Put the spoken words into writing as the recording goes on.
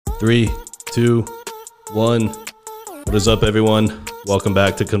3, 2, 1. What is up, everyone? Welcome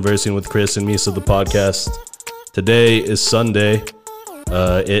back to Conversing with Chris and Misa, the podcast. Today is Sunday.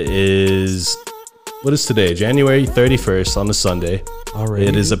 What is today? January 31st on a Sunday. Already?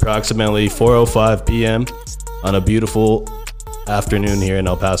 It is approximately 4:05 p.m. on a beautiful afternoon here in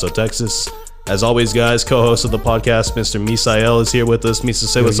El Paso, Texas. As always, guys, co-host of the podcast, Mr. Misael is here with us. Misa,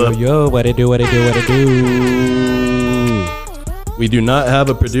 say what's up. Yo, what it do? We do not have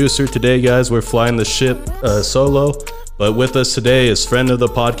a producer today, guys. We're flying the ship solo. But with us today is friend of the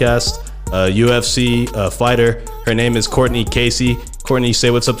podcast, UFC fighter. Her name is Cortney Casey. Cortney,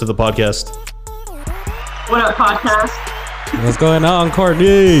 say what's up to the podcast. What up, podcast? What's going on,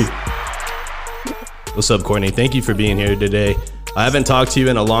 Cortney? What's up, Cortney? Thank you for being here today. I haven't talked to you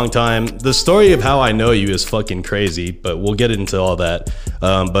in a long time. The story of how I know you is fucking crazy, but we'll get into all that.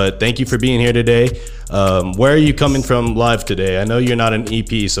 But thank you for being here today. Where are you coming from live today? I know you're not an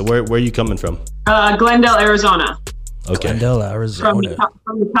EP, so where are you coming from? Glendale, Arizona. Okay. Glendale, Arizona.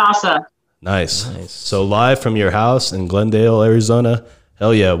 From Casa. Nice. So live from your house in Glendale, Arizona.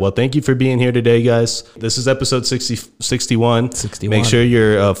 Hell yeah. Well, thank you for being here today, guys. This is episode 61. Make sure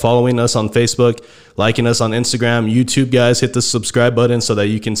you're following us on Facebook, liking us on Instagram, YouTube, guys. Hit the subscribe button so that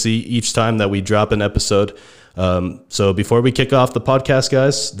you can see each time that we drop an episode. So before we kick off the podcast,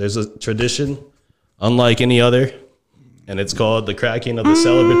 guys, there's a tradition unlike any other, and it's called the cracking of the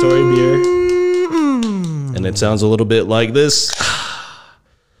celebratory beer. And it sounds a little bit like this.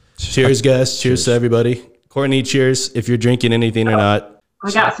 Cheers, guys. Cheers to everybody. Courtney, cheers if you're drinking anything or not. I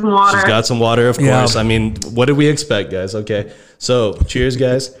got some water. She's got some water, of course. Yeah. I mean, what did we expect, guys? Okay. So, cheers,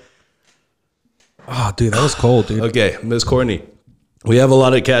 guys. Oh, dude, that was cold, dude. Okay, Ms. Courtney, we have a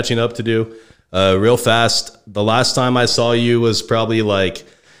lot of catching up to do. Real fast, the last time I saw you was probably like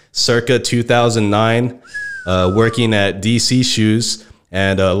circa 2009, working at DC Shoes.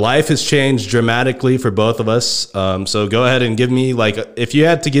 And life has changed dramatically for both of us. So go ahead and give me, like, if you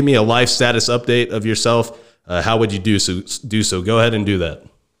had to give me a life status update of yourself, how would you do so? Go ahead and do that.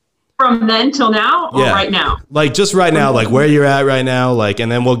 From then till now, or right now? Like just right now, like where you're at right now, like, and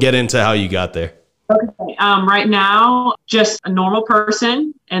then we'll get into how you got there. Okay. Right now, just a normal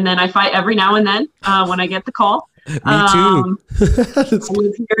person, and then I fight every now and then when I get the call. Me too. I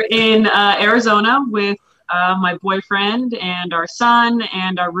live here in Arizona with my boyfriend and our son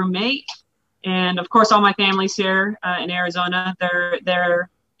and our roommate, and of course, all my family's here in Arizona. They're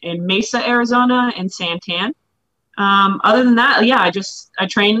in Mesa, Arizona, and Santan. Other than that, yeah, I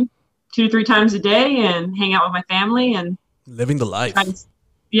train 2-3 times a day and hang out with my family and Living the life.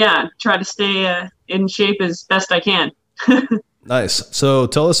 try to stay in shape as best I can. Nice. So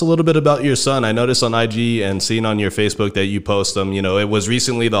tell us a little bit about your son. I noticed on IG and seeing on your Facebook that you post them. You know, it was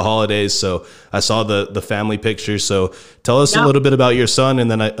recently the holidays, so I saw the family pictures. So tell us a little bit about your son,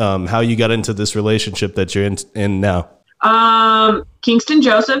 and then how you got into this relationship that you're in now. Kingston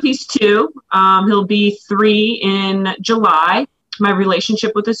Joseph, he's 2. He'll be 3 in July. My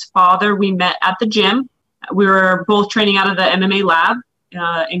relationship with his father, we met at the gym. We were both training out of the MMA lab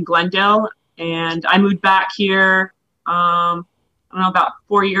in Glendale, and I moved back here, I don't know, about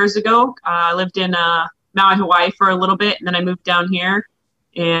 4 years ago. I lived in Maui, Hawaii for a little bit, and then I moved down here.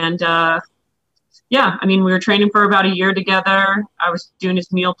 And we were training for about a year together. I was doing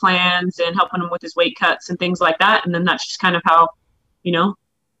his meal plans and helping him with his weight cuts and things like that. And then that's just kind of how,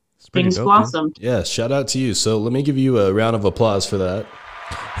 things blossomed. Yeah, shout out to you. So let me give you a round of applause for that.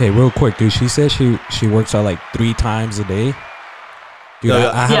 Hey, real quick, dude. She said she works out like 3 times a day. Dude,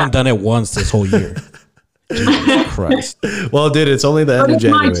 I haven't done it once this whole year. Jesus Christ. Well, dude, it's only the end of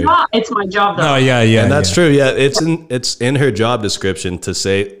January. It's my job, though. Oh, yeah. And that's true. Yeah, it's in her job description to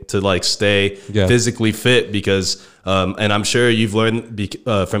stay physically fit because, and I'm sure you've learned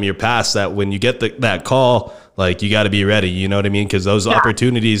from your past that when you get that call, like you got to be ready. You know what I mean? Because those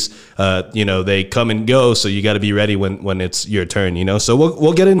opportunities, they come and go. So you got to be ready when it's your turn. You know. So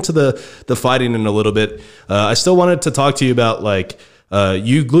we'll get into the fighting in a little bit. I still wanted to talk to you about like.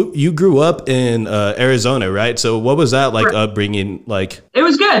 You grew up in Arizona, right? So what was that like upbringing like? It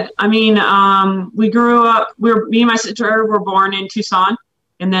was good. I mean, we grew up, me and my sister were born in Tucson,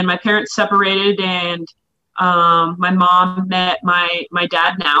 and then my parents separated, and my mom met my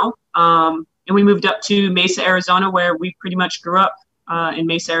dad now. And we moved up to Mesa, Arizona, where we pretty much grew up in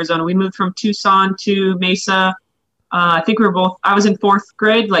Mesa, Arizona. We moved from Tucson to Mesa. I think I was in 4th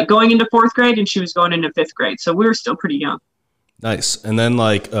grade, like going into 4th grade, and she was going into 5th grade. So we were still pretty young. Nice. And then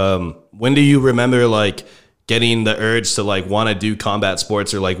like, when do you remember like getting the urge to like want to do combat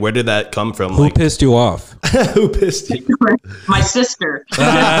sports, or like where did that come from? Who like, pissed you off? Who pissed you? My sister.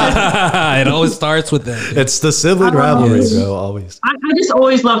 It always starts with that. It's the sibling rivalry, bro. Always. I just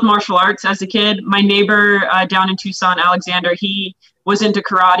always loved martial arts as a kid. My neighbor down in Tucson, Alexander, he was into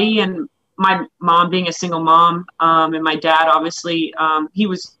karate, and my mom being a single mom, and my dad, obviously,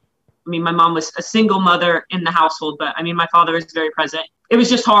 my mom was a single mother in the household, but I mean, my father was very present. It was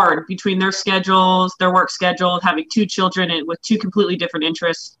just hard between their schedules, their work schedule, having 2 children and with 2 completely different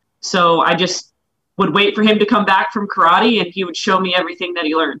interests. So I just would wait for him to come back from karate, and he would show me everything that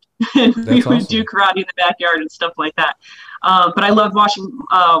he learned. And we would do karate in the backyard and stuff like that. But I loved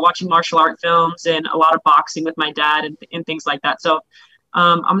watching martial art films and a lot of boxing with my dad and things like that. So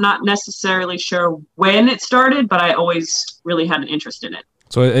I'm not necessarily sure when it started, but I always really had an interest in it.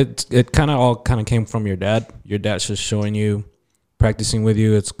 So it kind of all came from your dad. Your dad's just showing you, practicing with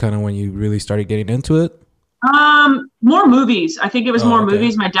you. It's kind of when you really started getting into it. More movies. I think it was more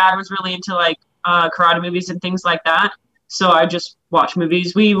movies. My dad was really into like karate movies and things like that. So I just watched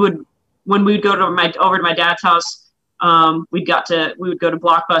movies. When we would go to over to my dad's house, we would go to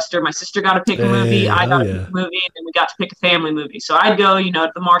Blockbuster. My sister got to pick a movie. I got to pick a movie, and then we got to pick a family movie. So I'd go,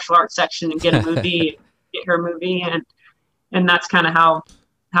 to the martial arts section and get a movie, get her movie, and that's kind of how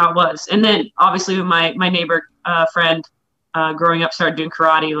it was. And then obviously with my neighbor friend growing up started doing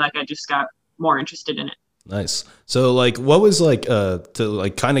karate, like I just got more interested in it. Nice. So like what was like to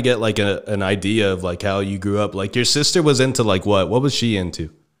like kind of get like an idea of like how you grew up? Like your sister was into like what was she into?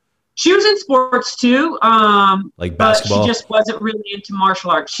 She was in sports too, like basketball, but she just wasn't really into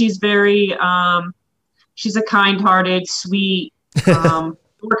martial arts. She's very she's a kind-hearted, sweet, more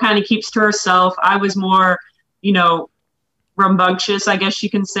kind of keeps to herself. I was more rambunctious, I guess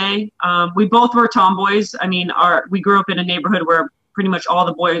you can say. We both were tomboys. I mean, we grew up in a neighborhood where pretty much all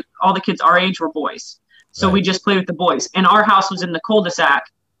the kids our age were boys. So we just played with the boys. And our house was in the cul-de-sac,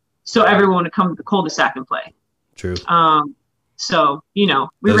 so everyone would come to the cul-de-sac and play. True. So,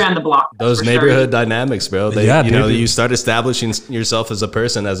 we ran the block. Those neighborhood dynamics, bro. You start establishing yourself as a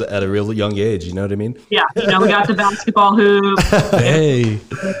person at a real young age. You know what I mean? Yeah. We got the basketball hoop. Hey.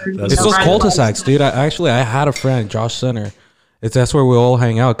 It's those cul-de-sacs, dude. I had a friend, Josh Center. That's where we all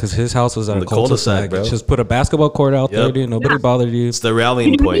hang out because his house was at a cul-de-sac, bro. Just put a basketball court out there, dude. Nobody bothered you. It's the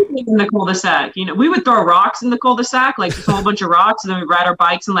rallying point. In the cul-de-sac, we would throw rocks in the cul-de-sac, like just a whole bunch of rocks, and then we'd ride our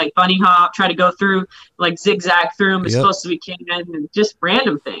bikes and like bunny hop, try to go through, like zigzag through them as close as we can, and just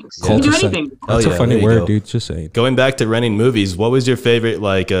random things. You can do anything. That's a funny word, dude. Just saying. Going back to renting movies, what was your favorite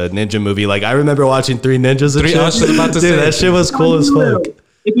like ninja movie? Like I remember watching Three Ninjas. Dude, that shit was cool as fuck.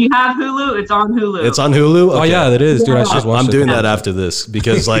 If you have Hulu, it's on Hulu. It's on Hulu? Okay. Oh, yeah, it is, dude. I'm doing that after this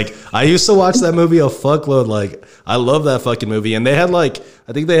because, like, I used to watch that movie a fuckload. Like, I love that fucking movie. And they had, like,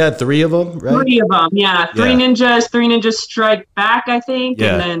 I think they had 3 of them, right? 3 of them, yeah. Three Ninjas Strike Back, I think,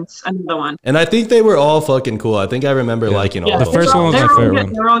 and then another one. And I think they were all fucking cool. I think I remember liking all of them. The first one was my favorite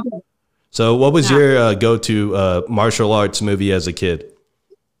one. They're all good. So what was your go-to martial arts movie as a kid?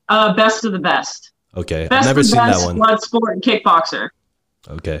 Best of the Best. Okay. I've never seen that one. Bloodsport and Kickboxer.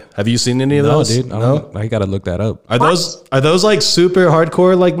 Okay. Have you seen any of those? Dude, no, I gotta look that up. Are those like super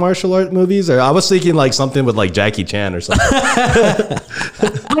hardcore like martial art movies? Or I was thinking like something with like Jackie Chan or something.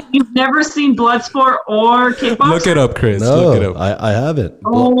 Wait, you've never seen Bloodsport or Kickboxer? Look it up, Chris. No, look it up. I haven't.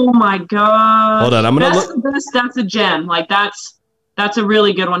 Oh my god! Hold on, I'm gonna look. That's a gem. Like that's a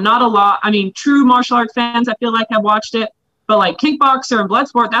really good one. Not a lot. I mean, true martial art fans, I feel like have watched it. But like Kickboxer and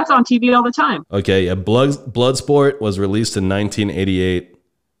Bloodsport, that's on TV all the time. Okay, yeah. Bloodsport was released in 1988.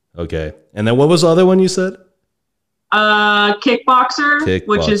 Okay. And then what was the other one you said? Kickboxer,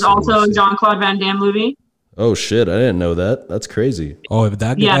 which is also a Jean-Claude Van Damme movie. Oh shit, I didn't know that. That's crazy. Oh, if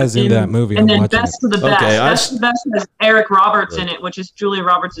that guy's in that movie, and I'm then watching Best of the Best. Okay, Best of the Best has Eric Roberts in it, which is Julia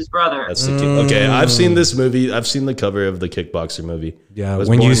Roberts' brother. That's the okay, I've seen this movie. I've seen the cover of the Kickboxer movie. Yeah,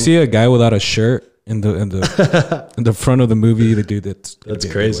 when you see a guy without a shirt in the front of the that's the dude that's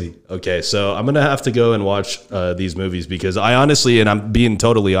crazy. Okay, so I'm gonna have to go and watch these movies because I honestly, and I'm being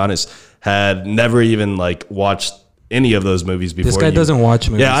totally honest, had never even like watched any of those movies before. This guy doesn't watch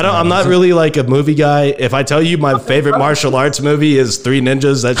movies. Yeah, I'm not really like a movie guy. If I tell you my favorite martial arts movie is Three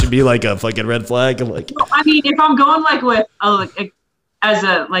Ninjas, that should be like a fucking red flag. I'm like, I mean, if I'm going like with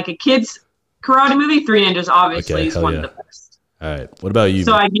a kid's karate movie, Three Ninjas obviously is one of the best. All right, what about you?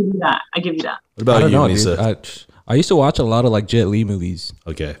 So I give you that. What about you, Nisa? I used to watch a lot of like Jet Li movies.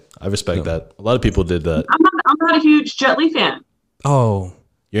 Okay, I respect that. A lot of people did that. I'm not a huge Jet Li fan. Oh,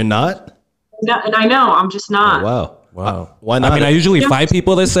 you're not? No, and I know I'm just not. Oh, wow. Wow. Why not? I mean, I usually fight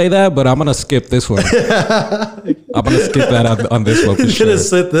people that say that, but I'm going to skip this one. I'm going to skip that on this one for sure. You're going to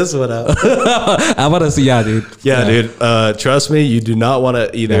sit this one out. I'm going to see, dude. Yeah, dude. Trust me, you do not want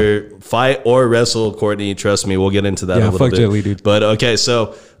to either fight or wrestle Cortney. Trust me, we'll get into that a little bit. Jelly, dude. But okay,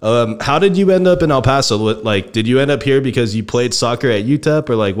 so how did you end up in El Paso? Like, did you end up here because you played soccer at UTEP,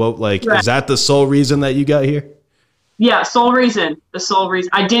 or like what? Like, is that the sole reason that you got here? Yeah, sole reason. The sole reason.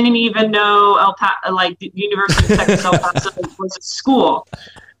 I didn't even know the University of Texas El Paso was a school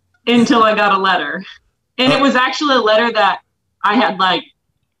until I got a letter. And it was actually a letter that I had like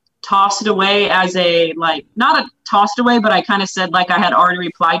tossed away as a not a tossed away, but I kind of said like I had already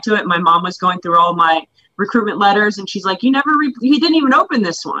replied to it. My mom was going through all my recruitment letters and she's like, you didn't even open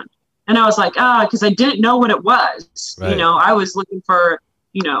this one. And I was like, because I didn't know what it was. Right. I was looking for,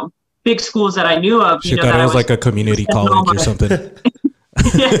 big schools that I knew of. She thought it was like a community college or something.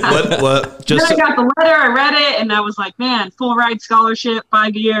 Yeah. What? Then I got the letter, I read it, and I was like, man, full ride scholarship,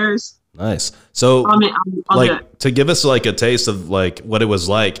 5 years. Nice. So, to give us like a taste of like what it was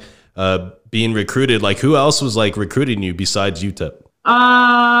like being recruited, like who else was like recruiting you besides UTEP?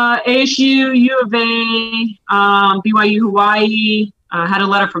 ASU, U of A, BYU, Hawaii. Had a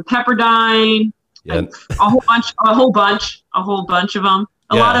letter from Pepperdine. Yeah. A whole bunch of them.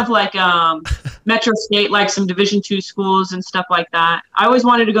 A lot of like Metro State, like some Division II schools and stuff like that. I always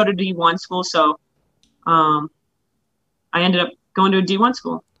wanted to go to D1 school, so I ended up going to a D1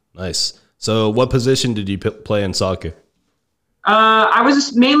 school. Nice. So what position did you play in soccer? I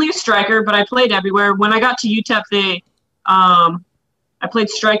was mainly a striker, but I played everywhere. When I got to UTEP, I played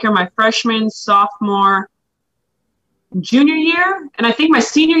striker my freshman, sophomore, junior year, and I think my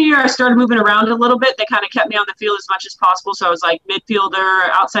senior year I started moving around a little bit. They kind of kept me on the field as much as possible, so I was like midfielder,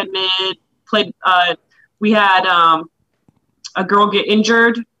 outside mid. Played. We had a girl get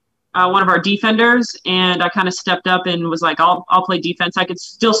injured, one of our defenders, and I kind of stepped up and was like, I'll play defense. I could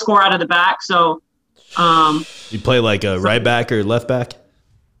still score out of the back, so. You play like a right back or left back?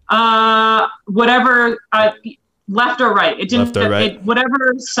 Whatever. Left or right. It didn't. Right.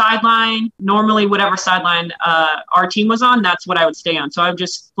 Whatever sideline. Normally, whatever sideline our team was on, that's what I would stay on. So I would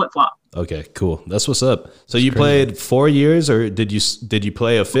just flip flop. Okay, cool. That's what's up. So you played 4 years, or did you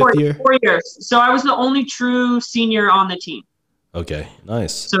play a fifth year? 4 years. So I was the only true senior on the team. Okay,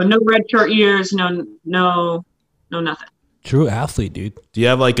 nice. So no red shirt years. No, nothing. True athlete, dude. Do you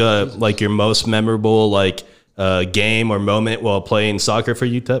have like your most memorable game or moment while playing soccer for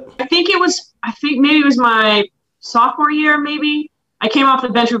UTEP? I think maybe it was my sophomore year, maybe. I came off the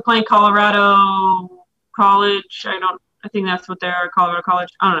bench. We were playing Colorado College. I think that's what they are, Colorado College.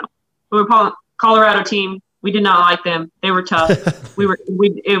 I don't know. We were playing Colorado team. We did not like them. They were tough.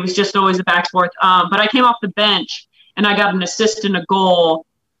 It was just always a back and forth. But I came off the bench and I got an assist and a goal.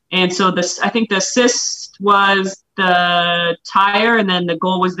 And so I think the assist was the tire and then the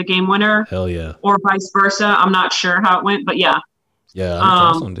goal was the game winner. Hell yeah. Or vice versa. I'm not sure how it went, but yeah. Yeah. That's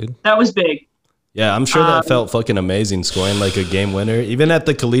awesome, dude. That was big. Yeah, I'm sure that felt fucking amazing, scoring like a game winner. Even at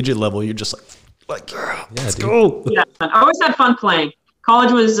the collegiate level, you're just like girl, let's go. Yeah, I always had fun playing.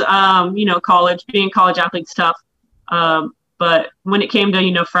 College was, college. Being a college athlete's tough. But when it came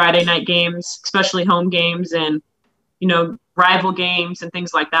to, Friday night games, especially home games and, rival games and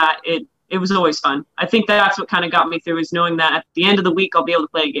things like that, it was always fun. I think that's what kind of got me through, is knowing that at the end of the week, I'll be able to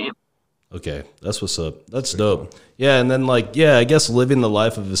play a game. Okay, that's what's up. That's dope. Yeah, and then I guess living the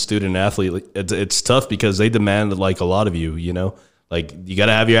life of a student athlete, it's tough because they demand a lot of you. You got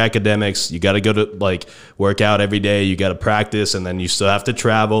to have your academics, you got to go to work out every day, you got to practice, and then you still have to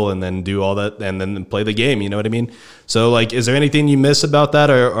travel and then do all that and then play the game. You know what I mean? So is there anything you miss about that,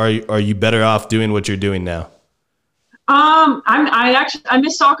 or are you better off doing what you're doing now? I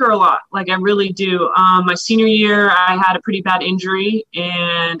miss soccer a lot. I really do. My senior year, I had a pretty bad injury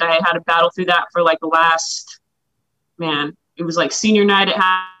and I had to battle through that for the last, it was senior night it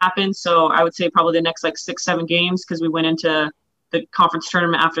happened. So I would say probably the next 6-7 games, because we went into the conference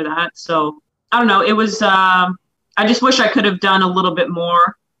tournament after that. So I don't know. It was, I just wish I could have done a little bit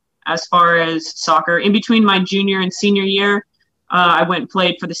more as far as soccer. In between my junior and senior year, I went and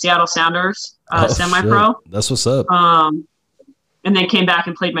played for the Seattle Sounders, semi-pro. Shit. That's what's up. And then came back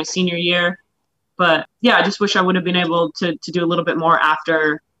and played my senior year. But yeah, I just wish I would have been able to do a little bit more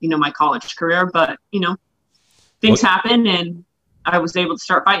after, my college career. But, things happen and I was able to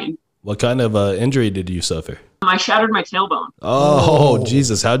start fighting. What kind of injury did you suffer? I shattered my tailbone. Oh,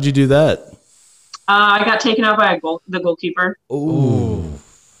 Jesus. How'd you do that? I got taken out by the goalkeeper. Ooh.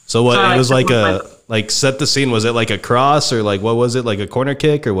 So what, it was set the scene. Was it a cross or what was it? A corner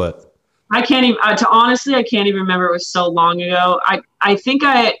kick or what? I can't even, honestly, I can't even remember. It was so long ago. I think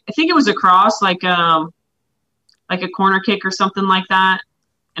it was a cross, like like a corner kick or something like that.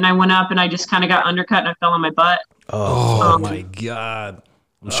 And I went up and I just kind of got undercut and I fell on my butt. Oh my God.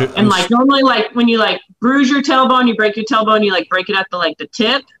 And like normally, like when you like bruise your tailbone, you break your tailbone, you like break it at the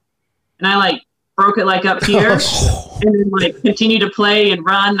tip. And I like broke it like up here and then like continue to play and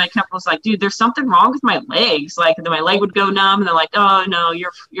run. And I was like, dude, there's something wrong with my legs. Like then my leg would go numb and they're like, oh no,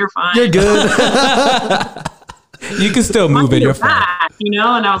 you're fine. You're good. You can still move it. You're fine. You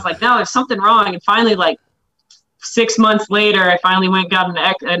know? And I was like, no, there's something wrong. And finally, like 6 months later, I finally went and got an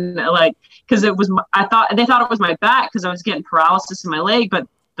X and like, cause it was, they thought it was my back cause I was getting paralysis in my leg, but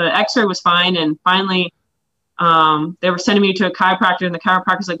the X-ray was fine. And finally, they were sending me to a chiropractor and the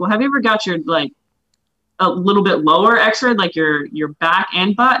chiropractor's like, well, have you ever got your like a little bit lower X-ray, like your back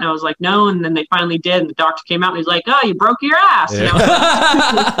and butt? And I was like, no. And then they finally did. And the doctor came out and he's like, oh, you broke your ass. Yeah. You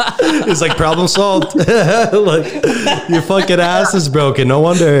know? It's like problem solved. Like your fucking ass is broken. No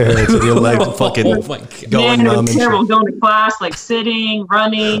wonder it hurts. Your leg fucking going numb. It was terrible going to class, like sitting,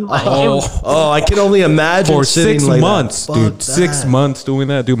 running. Like, I can only imagine for sitting 6 like months, that. dude. 6 months doing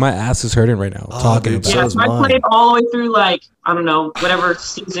that, dude. My ass is hurting right now. Talking dude, about yeah, it. so I played all the way through like, I don't know, whatever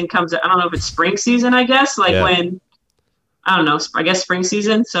season comes. I don't know if it's spring season, I guess. Like when, I don't know, I guess spring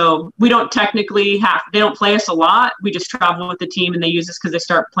season. So we don't technically they don't play us a lot. We just travel with the team and they use us because they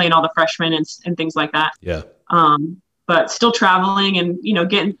start playing all the freshmen and things like that. Yeah. But still traveling and, you know,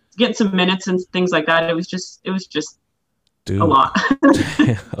 getting some minutes and things like that. It was just dude, a lot.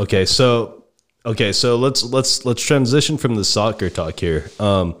 Okay. So let's transition from the soccer talk here.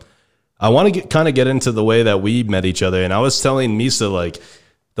 I want to kind of get into the way that we met each other. And I was telling Misa, like,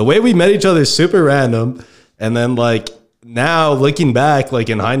 the way we met each other is super random. And then, like, now looking back,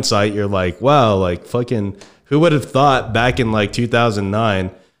 like, in hindsight, you're like, wow, like, fucking, who would have thought back in, like, 2009,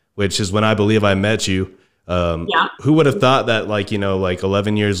 which is when I believe I met you. Who would have thought that, like, you know, like,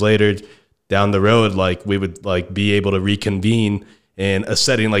 11 years later down the road, like, we would, like, be able to reconvene in a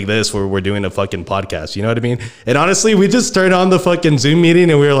setting like this where we're doing a fucking podcast, you know what I mean? And honestly, we just turned on the fucking Zoom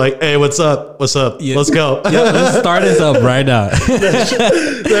meeting and we were like, hey, what's up? What's up? Yeah. Let's go. Yeah, let's start this up right now.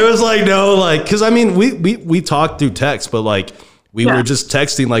 There was like, no, like, cause I mean, we talked through text, but like we were just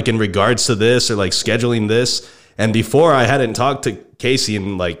texting like in regards to this or like scheduling this. And before I hadn't talked to Casey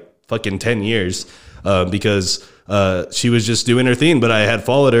in like fucking 10 years because she was just doing her thing, but I had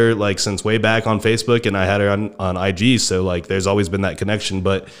followed her like since way back on Facebook and I had her on IG. So like, there's always been that connection,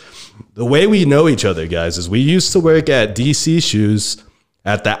 but the way we know each other, guys, is we used to work at DC Shoes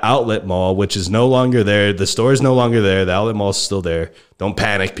at the outlet mall, which is no longer there. The store is no longer there. The outlet mall is still there. Don't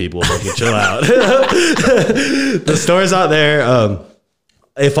panic, people. Chill out. The store's out there.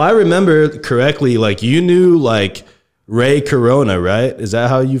 If I remember correctly, like you knew like Ray Corona, right? Is that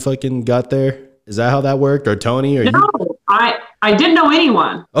how you fucking got there? Is that how that worked? Or Tony? Or no, I didn't know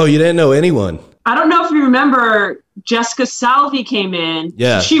anyone. Oh, you didn't know anyone? I don't know if you remember, Jessica Salvi came in.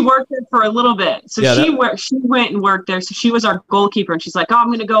 Yeah. So she worked there for a little bit. So she went and worked there. So she was our goalkeeper. And she's like, oh, I'm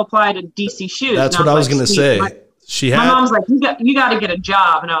going to go apply to DC Shoes. That's what I was going to say. My mom was like, you got to get a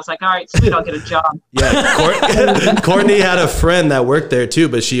job. And I was like, all right, sweet, I'll get a job. Yeah, Courtney had a friend that worked there too,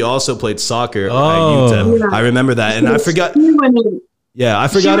 but she also played soccer at UTEP. Yeah. I remember that. And I forgot. I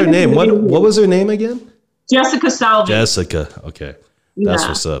forgot her name. What was her name again? Jessica Salvi. Jessica. Okay. That's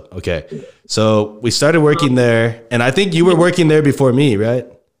what's up. Okay. So we started working there, and I think you were working there before me, right?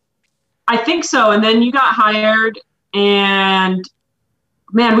 I think so. And then you got hired, and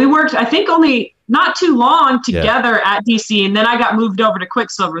man, we worked, I think only not too long together at DC. And then I got moved over to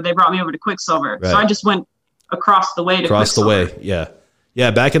Quicksilver. They brought me over to Quicksilver. Right. So I just went across the way to Quicksilver. Yeah.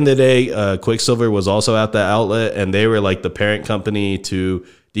 Yeah, back in the day, Quicksilver was also at the outlet, and they were like the parent company to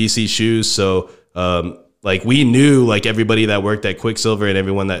DC Shoes. So, like we knew like everybody that worked at Quicksilver, and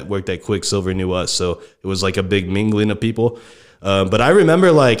everyone that worked at Quicksilver knew us. So it was like a big mingling of people. But I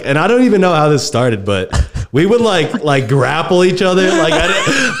remember like, and I don't even know how this started, but we would like grapple each other. Like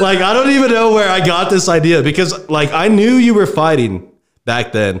I don't even know where I got this idea, because like I knew you were fighting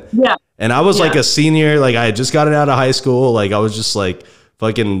back then. Yeah. And I was like a senior, like I had just gotten out of high school. Like I was just like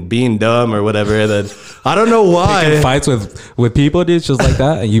fucking being dumb or whatever. And then I don't know why. Picking fights with people, dude, just like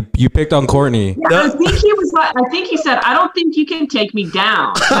that. And you picked on Cortney. Yeah, I think he was like, I think he said, I don't think you can take me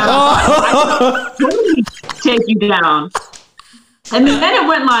down. I totally take you down. And then it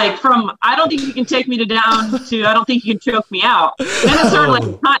went like from I don't think you can take me down to I don't think you can choke me out. Then it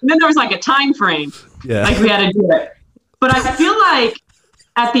started then there was like a time frame. Yeah. Like we had to do it. But I feel like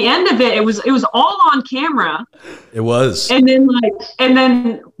at the end of it, it was all on camera. It was. And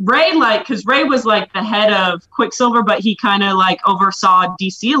then Ray, like, because Ray was like the head of Quicksilver, but he kind of like oversaw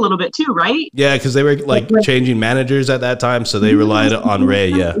DC a little bit too, right? Yeah, because they were like changing managers at that time, so they relied on Ray.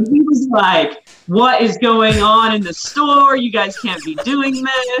 Yeah. He was like, what is going on in the store? You guys can't be doing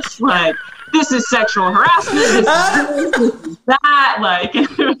this. Like, this is sexual harassment. This is that. Like,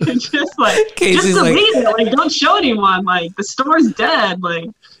 just like, Casey's just delete it. Like, don't show anyone. Like, the store's dead. Like,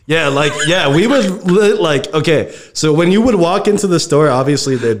 yeah, like, yeah, we would like, okay. So when you would walk into the store,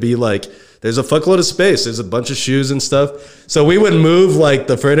 obviously there'd be like, there's a fuckload of space. There's a bunch of shoes and stuff. So we would move like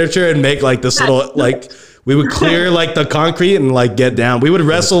the furniture and make like this little, like, we would clear like the concrete and like get down. We would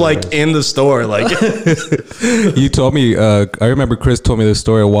wrestle like in the store. Like you told me, I remember Chris told me this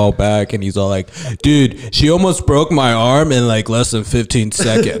story a while back, and he's all like, "Dude, she almost broke my arm in like less than 15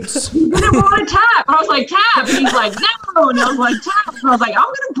 seconds." He didn't want to tap. I was like, "Tap," and he's like, "No," and I was like, "Tap," and I was like, "I'm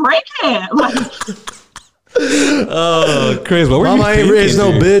gonna break it." Like, oh, Chris, what were Mama you thinking, ain't raised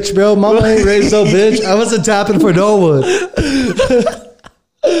no bitch, bro. Mama ain't raised no bitch. I wasn't tapping for no one.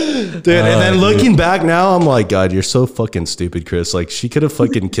 Dude, and then looking back now, I'm like, God, you're so fucking stupid, Chris. Like, she could have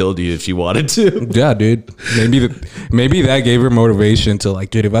fucking killed you if she wanted to. Yeah, dude. Maybe that gave her motivation to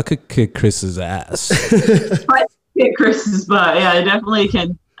like, dude, if I could kick Chris's ass. I kick Chris's butt. Yeah, I definitely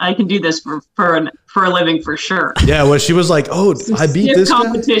can. I can do this for a living for sure. Yeah, well, she was like, oh, I beat this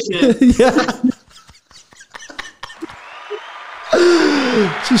competition. Yeah.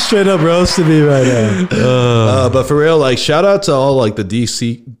 She's straight up roasting me right now. But for real, like, shout out to all like the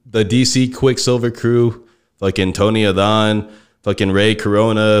DC Quicksilver crew, fucking Tony Adan, fucking Ray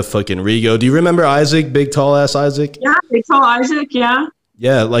Corona, fucking Rigo. Do you remember Isaac, big tall ass Isaac? Yeah, big tall Isaac. Yeah.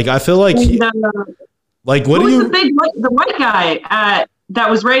 Yeah, like I feel like like what do you? The white guy that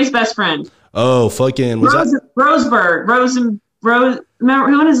was Ray's best friend? Oh, fucking Roseberg. Remember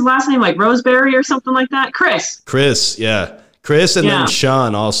who was his last name? Like Roseberry or something like that. Chris. Yeah. Chris and then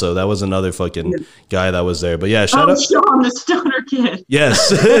Sean also. That was another fucking guy that was there. But yeah, shout out Sean, the stoner kid.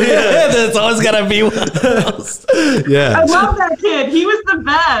 Yes. Yeah, that's always gotta be one of those. Yeah. I love that kid. He was the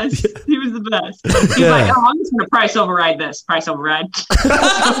best. He was the best. He's like, oh, I'm just gonna price override this. Price override.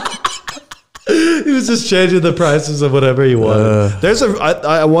 He was just changing the prices of whatever he wanted.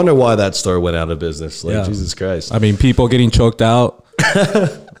 I wonder why that store went out of business. Like, Jesus Christ. I mean, people getting choked out.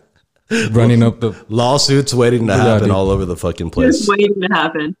 Running up the lawsuits waiting to happen all over the fucking place. Just waiting to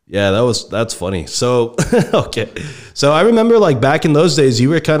happen. Yeah, that's funny. So okay. So I remember like back in those days you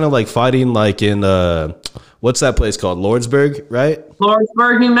were kind of like fighting like in what's that place called? Lordsburg, right?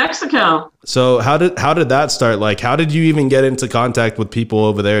 Lordsburg, New Mexico. So how did that start? Like how did you even get into contact with people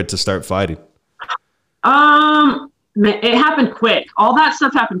over there to start fighting? It happened quick. All that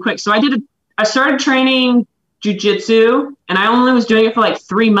stuff happened quick. So I started training jiu-jitsu, and I only was doing it for like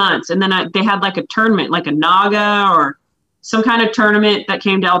 3 months, and then they had like a tournament, like a Naga or some kind of tournament that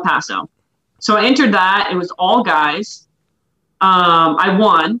came to El Paso. So I entered that. It was all guys. I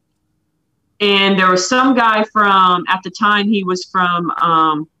won, and there was some guy at the time he was from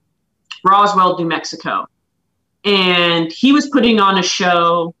Roswell, New Mexico, and he was putting on a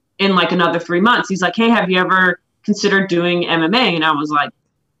show in like another 3 months. He's like, hey, have you ever considered doing MMA? And I was like,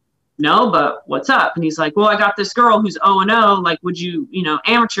 no, but what's up? And he's like, well, I got this girl who's 0-0. Like, would you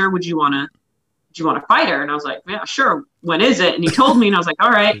amateur, would you want to fight her? And I was like, yeah, sure. When is it? And he told me, and I was like, all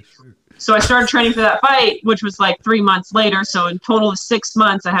right. So I started training for that fight, which was like 3 months later. So in total of 6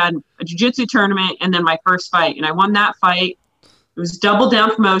 months, I had a jiu-jitsu tournament and then my first fight. And I won that fight. It was double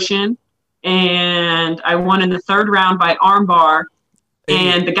down promotion. And I won in the third round by armbar.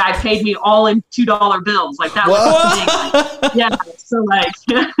 And the guy paid me all in $2 bills. Like that was big. Yeah. So like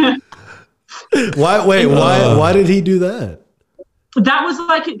why did he do that? That was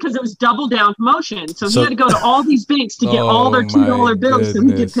like because it was double down promotion. So he had to go to all these banks to get all their $2 bills so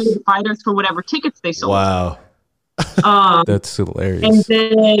he could pay the fighters for whatever tickets they sold. Wow. That's hilarious. And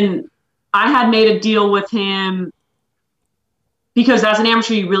then I had made a deal with him because as an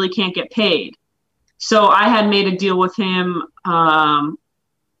amateur you really can't get paid. So I had made a deal with him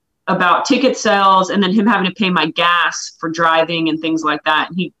about ticket sales and then him having to pay my gas for driving and things like that.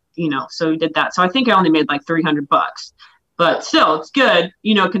 And he, so he did that. So I think I only made like $300, but still it's good,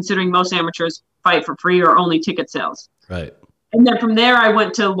 considering most amateurs fight for free or only ticket sales. Right. And then from there I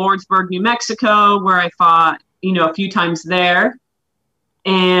went to Lordsburg, New Mexico, where I fought, a few times there.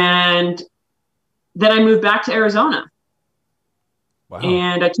 And then I moved back to Arizona. Wow.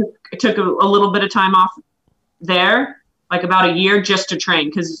 And I took a little bit of time off there, like about a year just to train.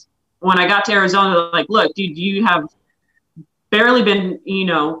 Because when I got to Arizona, they're like, look, dude, you have barely been,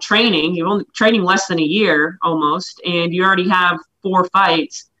 training. You've only training less than a year almost. And you already have 4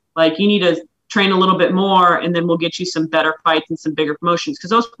 fights. Like you need to train a little bit more and then we'll get you some better fights and some bigger promotions. Because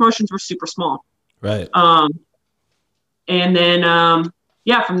those promotions were super small. Right. And then,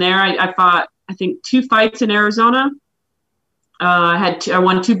 from there I fought, I think 2 fights in Arizona. I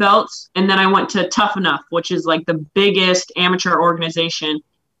won 2 belts, and then I went to Tough Enough, which is like the biggest amateur organization.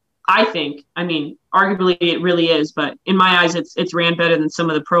 I think, I mean, arguably it really is, but in my eyes, it's ran better than some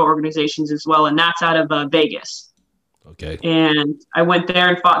of the pro organizations as well. And that's out of Vegas. Okay. And I went there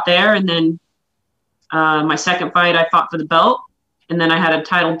and fought there. And then my second fight, I fought for the belt. And then I had a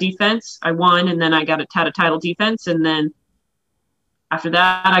title defense. I won, and then I had a title defense. And then after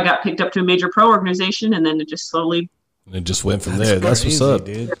that, I got picked up to a major pro organization, and then it just slowly. It just went from there. That's what's up,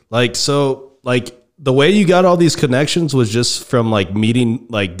 dude. Like, so, like, the way you got all these connections was just from like meeting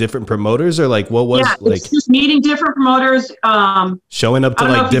like different promoters, or like what was like it's just meeting different promoters, showing up to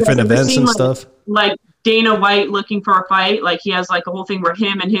like different events and stuff. Like Dana White looking for a fight, like he has like a whole thing where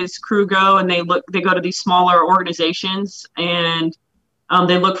him and his crew go and they go to these smaller organizations and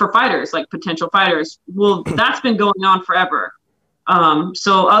they look for fighters, like potential fighters. Well, that's been going on forever.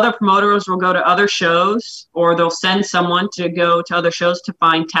 So other promoters will go to other shows, or they'll send someone to go to other shows to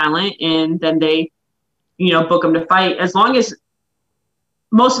find talent, and then they book them to fight. As long as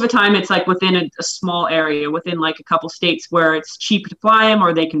most of the time it's like within a small area, within like a couple states where it's cheap to fly them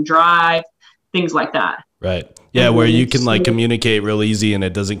or they can drive, things like that. Right. Yeah. And where you can like communicate real easy and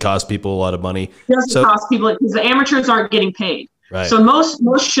it doesn't cost people a lot of money. It doesn't cost people, because the amateurs aren't getting paid. Right. So most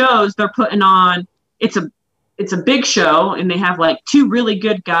shows they're putting on, it's a big show, and they have like 2 really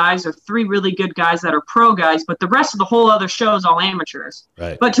good guys or 3 really good guys that are pro guys, but the rest of the whole other show is all amateurs.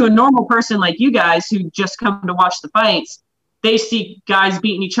 Right. But to a normal person like you guys who just come to watch the fights, they see guys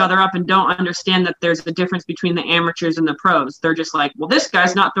beating each other up and don't understand that there's a difference between the amateurs and the pros. They're just like, well, this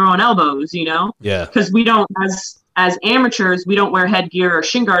guy's not throwing elbows, Yeah. Because we don't, as amateurs, we don't wear headgear or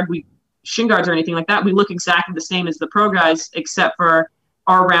shin guards or anything like that. We look exactly the same as the pro guys, except for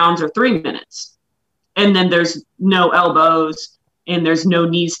our rounds are 3 minutes. And then there's no elbows and there's no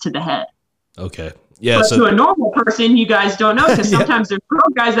knees to the head. Okay. Yeah. But to a normal person, you guys don't know, because sometimes there's pro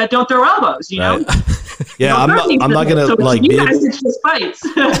guys that don't throw elbows, know? Yeah. I'm not going to like you guys, it's just fights.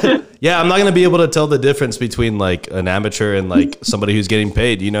 Yeah. I'm not going to be able to tell the difference between like an amateur and like somebody who's getting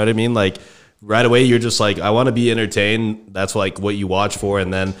paid. You know what I mean? Like right away, you're just like, I want to be entertained. That's like what you watch for.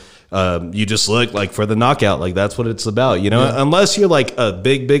 And then you just look like for the knockout. Like that's what it's about, unless you're like a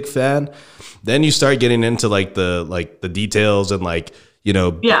big fan. Then you start getting into like the details and like,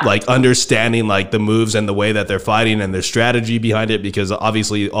 like understanding like the moves and the way that they're fighting and their strategy behind it, because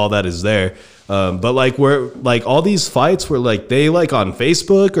obviously all that is there. But like all these fights were like, they like on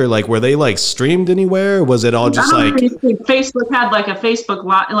Facebook, or like were they like streamed anywhere? Or was it all just like Facebook had like a Facebook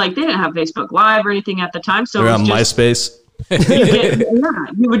Live? Like they didn't have Facebook Live or anything at the time. So it was on MySpace.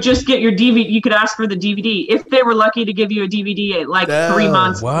 You would just get your DVD. You could ask for the DVD if they were lucky to give you a DVD at like 3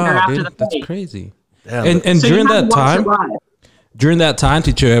 months after the fight. That's crazy. And so during that time,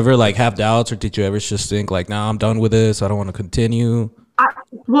 did you ever like have doubts, or did you ever just think like, nah, I'm done with this, I don't want to continue?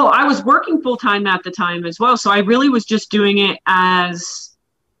 I was working full time at the time as well, so I really was just doing it as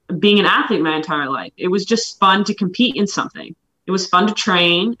being an athlete my entire life. It was just fun to compete in something. It was fun to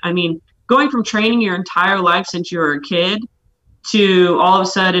train. I mean, going from training your entire life since you were a kid to all of a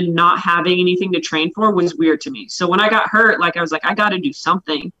sudden not having anything to train for was weird to me. So when I got hurt, like I was like, I got to do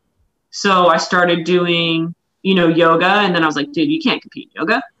something. So I started doing, yoga, and then I was like, dude, you can't compete in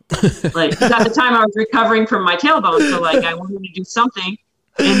yoga. Like, 'cause at the time I was recovering from my tailbone, so like I wanted to do something.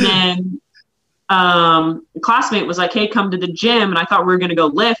 And then a classmate was like, hey, come to the gym, and I thought we were going to go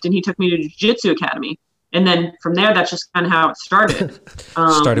lift, and he took me to the jiu-jitsu academy. And then from there, that's just kind of how it started.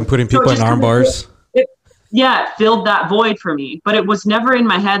 Starting putting people in arm bars. It filled that void for me. But it was never in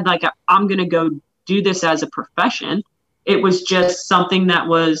my head like, I'm going to go do this as a profession. It was just something that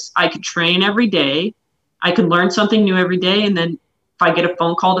I could train every day. I could learn something new every day. And then if I get a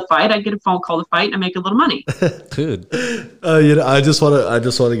phone call to fight, I get a phone call to fight and I make a little money. Dude. I just want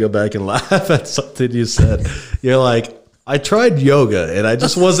to go back and laugh at something you said. You're like, I tried yoga and I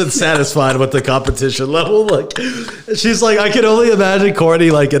just wasn't satisfied with the competition level. Like, she's like, I can only imagine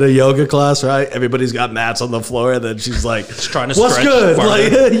Cortney like in a yoga class, right? Everybody's got mats on the floor, and then she's like, trying to what's stretch good?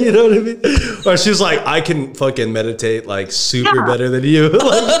 farther. Like, you know what I mean? Or she's like, I can fucking meditate like super better than you.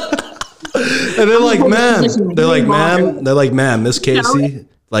 Like, and they're like, ma'am, Miss Casey,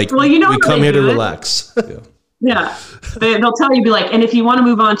 like, we come here to relax. Yeah. They'll tell you, be like, and if you want to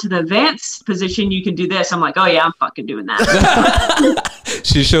move on to the advanced position, you can do this. I'm like, oh yeah, I'm fucking doing that.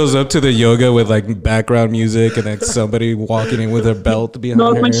 She shows up to the yoga with like background music, and then somebody walking in with her belt behind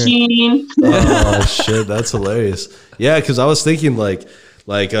her. Machine. Oh shit, that's hilarious. Yeah, because I was thinking like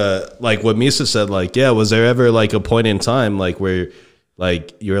what Misa said, like, yeah, was there ever like a point in time like where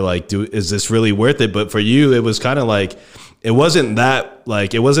like you're like, is this really worth it? But for you, it was kind of like, it wasn't that,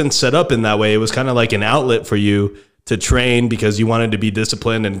 like, it wasn't set up in that way. It was kind of like an outlet for you to train because you wanted to be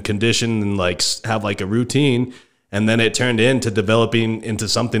disciplined and conditioned and like have like a routine. And then it turned into developing into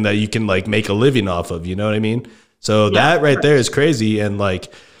something that you can like make a living off of, you know what I mean? So that right there is crazy. And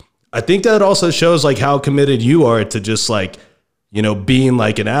like, I think that also shows like how committed you are to just like, you know, being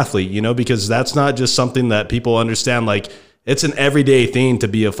like an athlete, you know, because that's not just something that people understand. Like it's an everyday thing to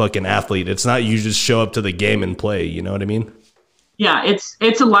be a fucking athlete. It's not you just show up to the game and play, you know what I mean? Yeah,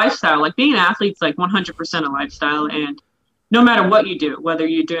 it's a lifestyle. Like being an athlete's like 100% a lifestyle. And no matter what you do, whether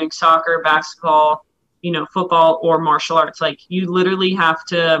you're doing soccer, basketball, you know, football or martial arts, like you literally have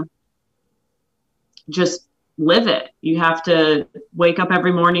to just live it. You have to wake up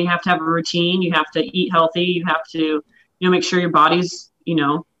every morning. You have to have a routine. You have to eat healthy. You have to, you know, make sure your body's, you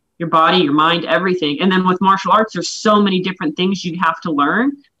know, your body, your mind, everything. And then with martial arts, there's so many different things you have to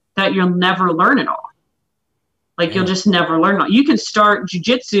learn that you'll never learn it all. Like you'll just never learn it all. You can start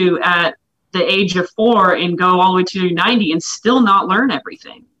jiu-jitsu at the age of 4 and go all the way to 90 and still not learn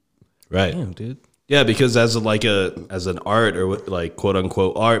everything. Right. Damn, dude. Yeah, because as an art or like quote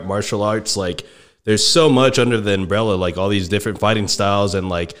unquote art, martial arts, like there's so much under the umbrella, like all these different fighting styles, and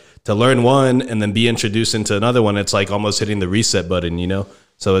like to learn one and then be introduced into another one, it's like almost hitting the reset button, you know?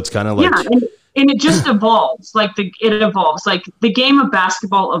 So it's kind of like, and it just evolves. Like it evolves. Like the game of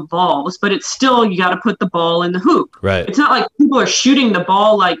basketball evolves, but it's still, you got to put the ball in the hoop. Right. It's not like people are shooting the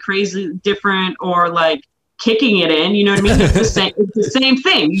ball like crazy different or like kicking it in, you know what I mean? It's the same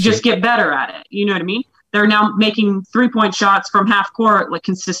thing. You just get better at it. You know what I mean? They're now making 3-point shots from half court like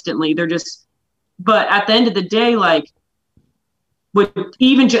consistently. They're just, but at the end of the day, like with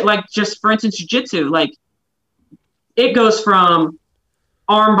even just for instance, jiu-jitsu, like it goes from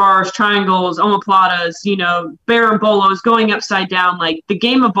arm bars, triangles, omoplatas, you know, barambolos, going upside down. Like the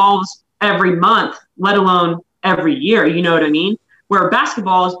game evolves every month, let alone every year. You know what I mean? Where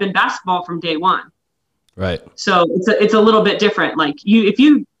basketball has been basketball from day one. right. So it's a little bit different. Like if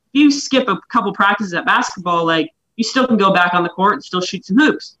you skip a couple practices at basketball, like you still can go back on the court and still shoot some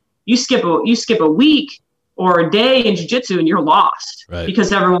hoops. You skip a week or a day in jiu-jitsu and you're lost, right?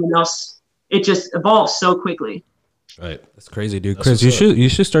 Because everyone else, it just evolves so quickly. Right. That's crazy, dude. Chris, you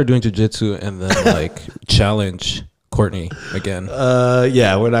should start doing jiu-jitsu and then like challenge Cortney again.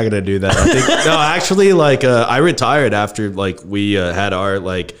 Yeah, we're not gonna do that. I think no, actually, like I retired after like we had our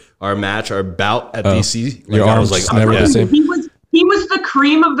match, our bout at DC. Like, your arm was like never the same. He was the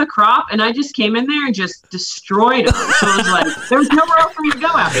cream of the crop, and I just came in there and just destroyed him. So it was like there was nowhere else for me to go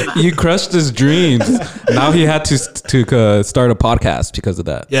after that. You crushed his dreams. Now he had to start a podcast because of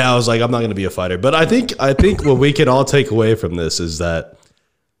that. Yeah, I was like, I'm not going to be a fighter. But I think what we can all take away from this is that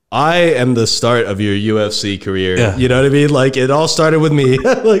I am the start of your UFC career. Yeah. You know what I mean? Like it all started with me.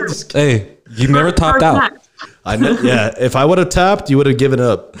 Like, hey, you never topped out. I know. Yeah, if I would have tapped, you would have given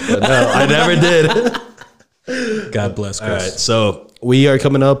up. But no, I never did. God bless Chris. All right, so we are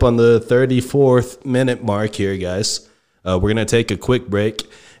coming up on the 34th minute mark here, guys. We're going to take a quick break.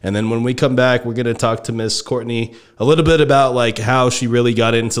 And then when we come back, we're going to talk to Miss Cortney a little bit about like how she really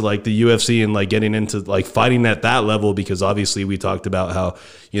got into like the UFC and like getting into like fighting at that level, because obviously we talked about how,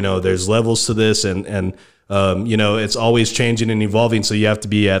 you know, there's levels to this and you know, it's always changing and evolving. So you have to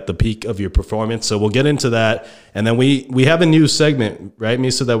be at the peak of your performance. So we'll get into that. And then we have a new segment, right,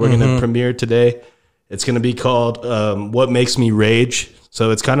 Misa, that we're going to premiere today. It's going to be called What Makes Me Rage.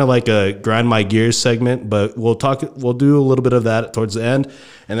 So it's kind of like a grind my gears segment, but we'll do a little bit of that towards the end.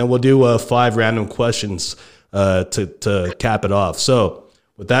 And then we'll do 5 random questions to cap it off. So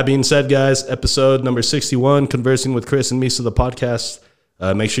with that being said, guys, episode number 61, Conversing with Chris and Misa, the podcast.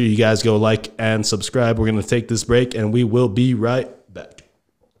 Make sure you guys go like and subscribe. We're going to take this break and we will be right back.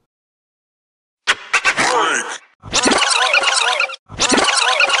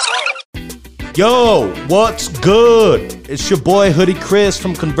 Yo, what's good? It's your boy Hoodie Chris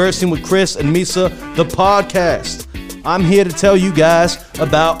from Conversing with Chris and Misa, the podcast. I'm here to tell you guys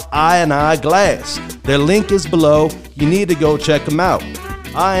about I Glass. Their link is below. You need to go check them out.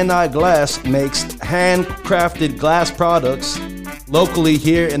 I Glass makes handcrafted glass products locally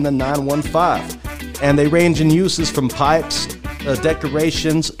here in the 915. And they range in uses from pipes,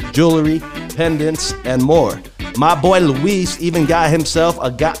 decorations, jewelry, pendants, and more. My boy Luis even got himself a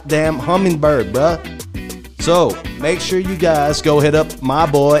goddamn hummingbird, bruh. So, make sure you guys go hit up my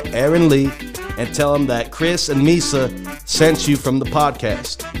boy Aaron Lee and tell him that Chris and Misa sent you from the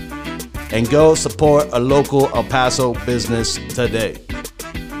podcast. And go support a local El Paso business today.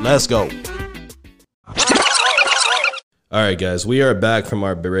 Let's go. All right, guys, we are back from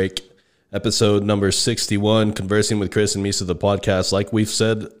our break. Episode number 61, Conversing with Chris and Misa, the podcast. Like we've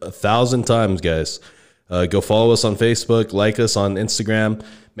said 1,000 times, guys, Go follow us on Facebook, like us on Instagram.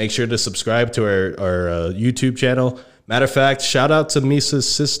 Make sure to subscribe to our YouTube channel. Matter of fact, shout out to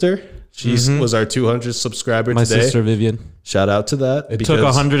Misa's sister. She was our 200th subscriber today. My sister Vivian. Shout out to that. It took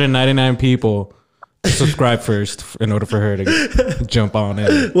 199 people to subscribe first in order for her to jump on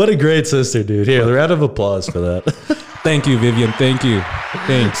in. What a great sister, dude. Here, a round of applause for that. Thank you, Vivian. Thank you.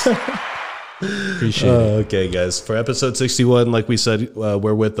 Thanks. Appreciate it. Okay, guys. For episode 61, like we said,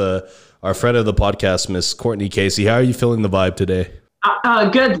 we're with our friend of the podcast, Miss Cortney Casey. How are you feeling the vibe today?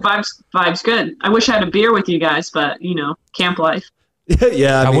 Good. Vibe's good. I wish I had a beer with you guys, but, camp life.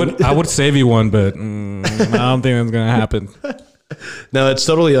 Yeah, I would save you one, but I don't think that's going to happen. No, it's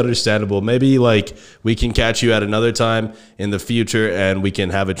totally understandable. Maybe we can catch you at another time in the future and we can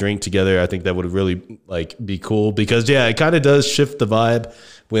have a drink together. I think that would really be cool because it kind of does shift the vibe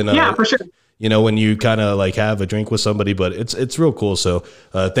when for sure. When you kind of have a drink with somebody, but it's real cool. So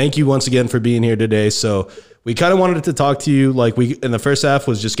thank you once again for being here today. So we kind of wanted to talk to you. We in the first half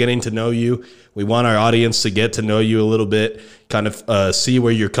was just getting to know you. We want our audience to get to know you a little bit, kind of see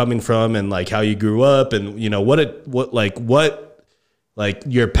where you're coming from and how you grew up and what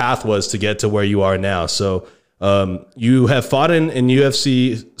your path was to get to where you are now. So you have fought in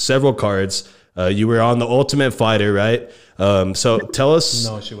UFC several cards. You were on the Ultimate Fighter, right? So tell us.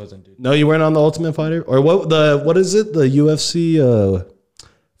 No, she wasn't, dude. No, you weren't on the Ultimate Fighter? Or what is it? The UFC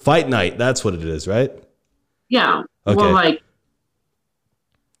Fight Night. That's what it is, right? Yeah. Okay. Well,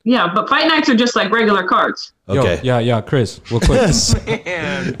 but fight nights are just like regular cards. Okay. Yo, yeah, Chris, real quick.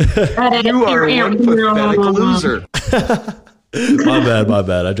 Man, you are one pathetic loser. My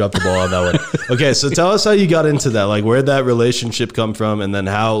bad. I dropped the ball on that one. Okay, so tell us how you got into that. Where'd that relationship come from, and then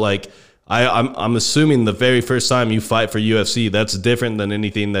how I'm assuming the very first time you fight for UFC, that's different than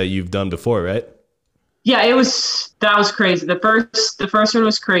anything that you've done before, right? Yeah, that was crazy. The first one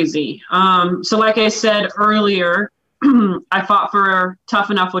was crazy. So like I said earlier, I fought for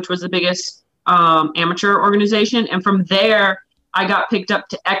Tough Enough, which was the biggest amateur organization, and from there I got picked up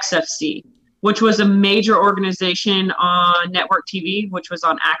to XFC, which was a major organization on network TV, which was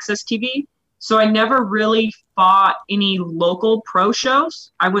on Access TV. So I never really fought any local pro shows.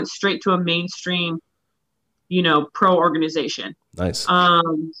 I went straight to a mainstream, pro organization. Nice.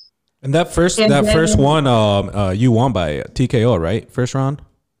 And that first one, you won by TKO, right? First round?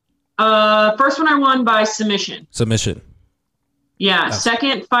 First one I won by submission. Yeah. Oh.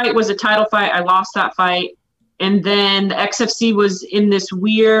 Second fight was a title fight. I lost that fight. And then the XFC was in this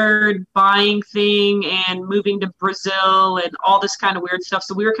weird buying thing and moving to Brazil and all this kind of weird stuff.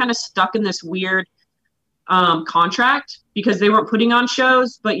 So we were kind of stuck in this weird contract because they weren't putting on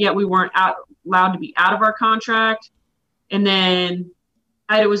shows, but yet we weren't allowed to be out of our contract. And then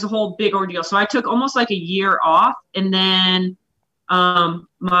it was a whole big ordeal. So I took almost a year off, and then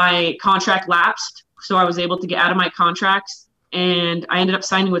my contract lapsed. So I was able to get out of my contracts, and I ended up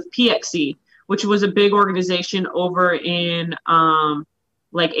signing with PXC, which was a big organization over in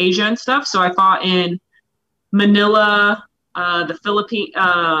Asia and stuff. So I fought in Manila, the Philippines,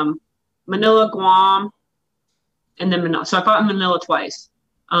 Manila, Guam, and then Manila. So I fought in Manila twice,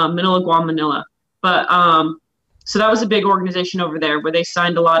 Manila, Guam, Manila. But so that was a big organization over there where they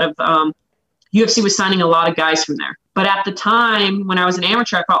signed a lot of UFC was signing a lot of guys from there. But at the time when I was an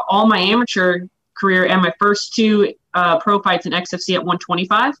amateur, I fought all my amateur career and my first two pro fights in XFC at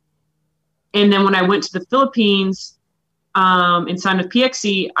 125. And then when I went to the Philippines and signed with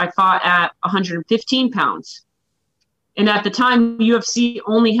PXC, I fought at 115 pounds. And at the time, UFC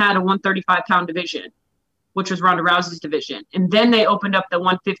only had a 135-pound division, which was Ronda Rousey's division. And then they opened up the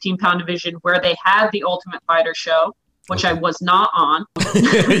 115-pound division where they had the Ultimate Fighter show, which I was not on.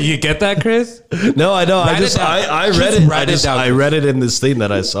 You get that, Chris? No, I don't. I read it. I read it in this thing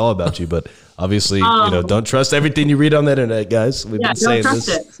that I saw about you, but obviously, don't trust everything you read on the internet, guys. We've been saying this.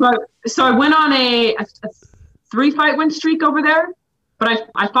 It. So I went on a 3-fight win streak over there, but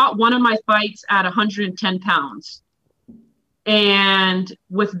I fought one of my fights at 110 pounds. And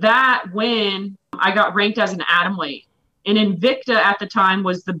with that win, I got ranked as an atomweight. And Invicta at the time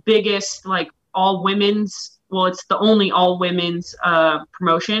was the biggest, all women's, it's the only all women's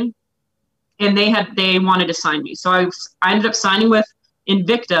promotion. And they wanted to sign me. So I ended up signing with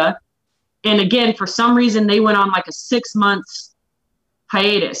Invicta. And again, for some reason, they went on a 6 months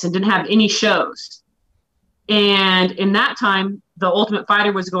hiatus and didn't have any shows. And in that time, the Ultimate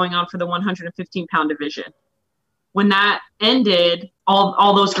Fighter was going on for the 115-pound division. When that ended,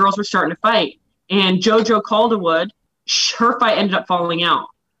 all those girls were starting to fight. And JoJo Calderwood, her fight ended up falling out.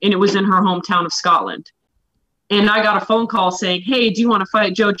 And it was in her hometown of Scotland. And I got a phone call saying, hey, do you want to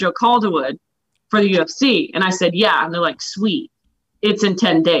fight JoJo Calderwood for the UFC? And I said, yeah. And they're like, sweet. It's in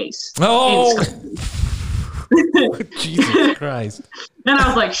 10 days. Oh! Jesus Christ. And I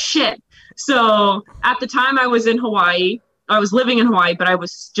was like, shit. So at the time I was in Hawaii. I was living in Hawaii, but I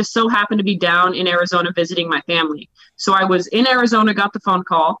was just so happened to be down in Arizona visiting my family. So I was in Arizona, got the phone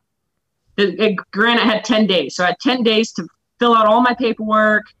call. Granted, I had 10 days. So I had 10 days to fill out all my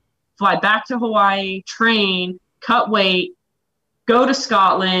paperwork, fly back to Hawaii, train, cut weight, go to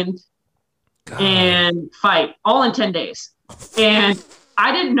Scotland, and fight all in 10 days. And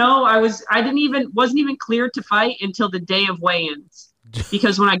I didn't know wasn't even cleared to fight until the day of weigh-ins.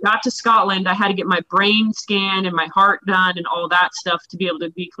 Because when I got to Scotland, I had to get my brain scanned and my heart done and all that stuff to be able to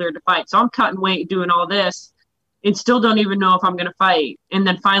be cleared to fight. So I'm cutting weight, doing all this, and still don't even know if I'm going to fight. And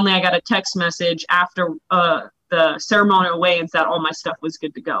then finally I got a text message after the ceremonial weigh-ins that all my stuff was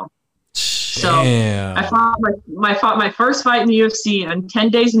good to go. So I fought my first fight in the UFC on 10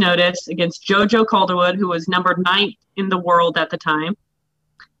 days notice against JoJo Calderwood, who was number 9 in the world at the time,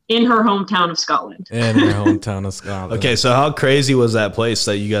 in her hometown of Scotland. Okay, so how crazy was that place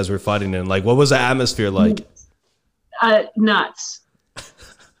that you guys were fighting in? Like, what was the atmosphere like? Nuts.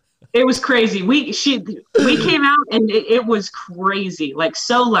 It was crazy. We came out and it was crazy, like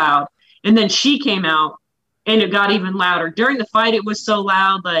so loud. And then she came out and it got even louder. During the fight, it was so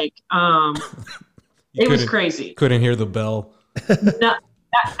loud, like it was crazy. Couldn't hear the bell. That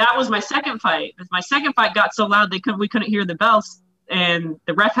was my second fight. My second fight got so loud we couldn't hear the bells. And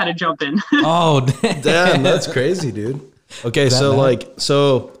the ref had to jump in. Oh, damn, that's crazy, dude. Okay,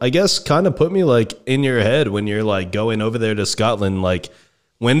 so I guess kind of put me like in your head when you're like going over there to Scotland. Like,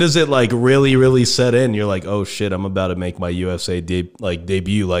 when does it like really, really set in? You're like, oh shit, I'm about to make my UFC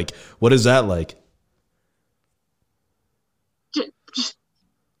debut. Like, what is that like?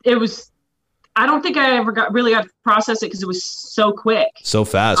 It was. I don't think I ever got to process it because it was so quick, so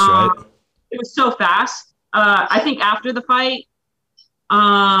fast, right? It was so fast. I think after the fight.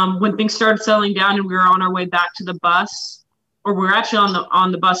 When things started settling down and we were on our way back to the bus, or we were actually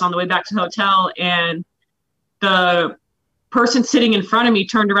on the bus on the way back to the hotel, and the person sitting in front of me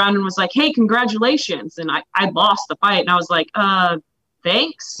turned around and was like, "Hey, congratulations." And I lost the fight, and I was like,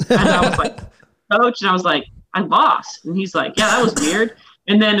 thanks. And I was like, coach, and I was like, I lost. And he's like, yeah, that was weird.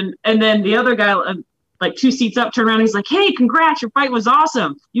 And then the other guy, like 2 seats up, turned around and he's like, hey, congrats, your fight was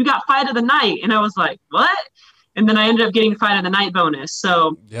awesome. You got fight of the night. And I was like, what? And then I ended up getting fight of the night bonus.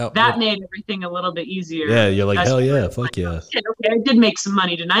 So that made everything a little bit easier. Yeah, you're like, hell yeah, fuck yeah. Okay, I did make some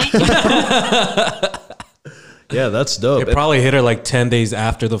money tonight. Yeah, that's dope. It probably hit her like 10 days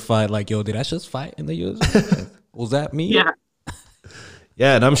after the fight. Like, yo, did I just fight in the UFC? Was that me? Yeah.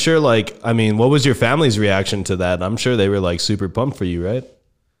 Yeah, and I'm sure, like, I mean, what was your family's reaction to that? I'm sure they were like super pumped for you, right?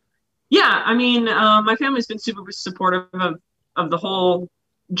 Yeah, I mean, my family's been super supportive of the whole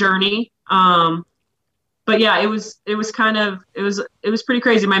journey. But yeah, it was pretty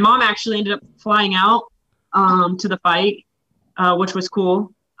crazy. My mom actually ended up flying out to the fight, which was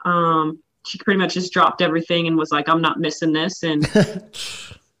cool. She pretty much just dropped everything and was like, I'm not missing this. And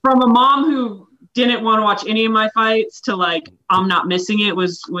from a mom who didn't want to watch any of my fights to like, I'm not missing it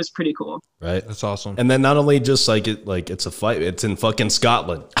was pretty cool. Right. That's awesome. And then not only just like it's a fight, it's in fucking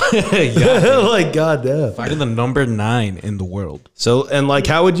Scotland. Like, goddamn. Fighting the number 9 in the world. So, and like,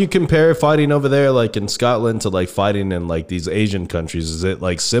 how would you compare fighting over there, like in Scotland, to like fighting in like these Asian countries? Is it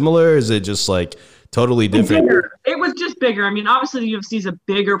like similar? Is it just like totally different? It was just bigger. I mean, obviously the UFC is a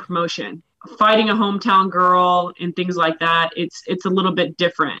bigger promotion. Fighting a hometown girl and things like that, it's a little bit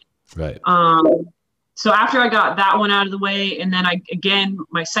different. Right. So after I got that one out of the way, and then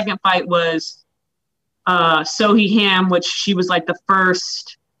my second fight was Sohee Ham, which she was like the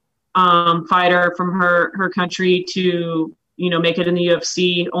first fighter from her country to, make it in the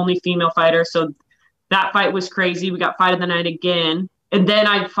UFC, only female fighter. So that fight was crazy. We got fight of the night again. And then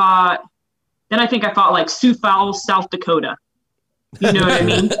I think I fought like Sioux Falls, South Dakota. You know what I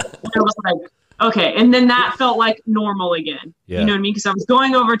mean? And I was like, okay. And then that felt like normal again. Yeah. You know what I mean? Because I was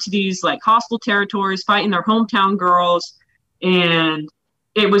going over to these like hostile territories, fighting their hometown girls. And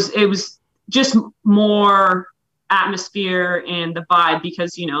it was just more atmosphere and the vibe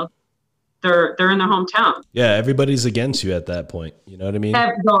because, they're in their hometown. Yeah. Everybody's against you at that point. You know what I mean?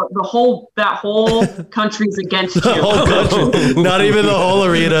 That whole country's against you. The whole country. Not even the whole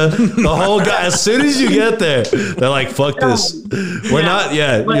arena. The whole guy. As soon as you get there, they're like, fuck this. We're not.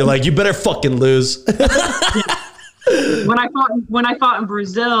 Yeah. You're like, you better fucking lose. When I fought in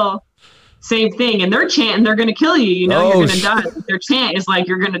Brazil, same thing. And they're chanting, they're going to kill you. You're going to die. Their chant is like,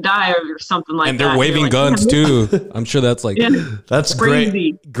 you're going to die or something like that. And they're waving guns too. I'm sure that's like, that's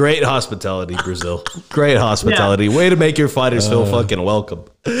crazy. Great hospitality, Brazil. Great hospitality. Yeah. Way to make your fighters feel fucking welcome.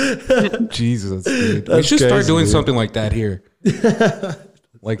 Jesus, dude. We should start doing something like that here.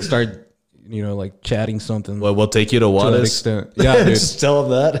 Like start, like chatting something. Well, we'll take you to Wattis. Yeah, dude. Just tell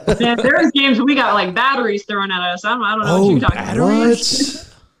them that. Man, there's games where we got like batteries thrown at us. I don't know what you're talking batteries?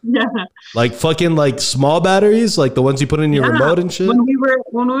 Yeah. Like fucking like small batteries, like the ones you put in your remote and shit. When we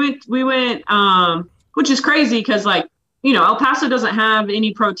went, which is crazy because like, El Paso doesn't have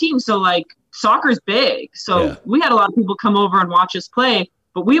any pro teams, so like soccer's big. So we had a lot of people come over and watch us play.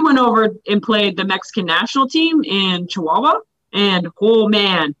 But we went over and played the Mexican national team in Chihuahua, and oh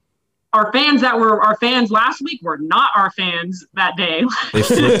man, our fans that were our fans last week were not our fans that day. They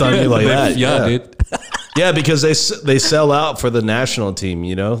flipped on you like that. Yeah, dude. Yeah, because they sell out for the national team,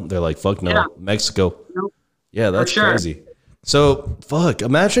 They're like, fuck no, Mexico. Nope. Yeah, that's crazy. So, fuck,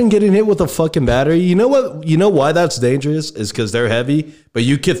 imagine getting hit with a fucking battery. You know what? You know why that's dangerous? Is because they're heavy, but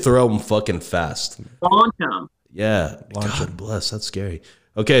you could throw them fucking fast. Launch them. Yeah. God bless. That's scary.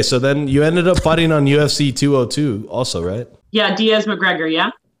 Okay, so then you ended up fighting on UFC 202 also, right? Yeah, Diaz McGregor, yeah?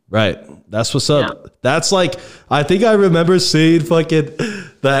 Right. That's what's up. Yeah. That's like, I think I remember seeing fucking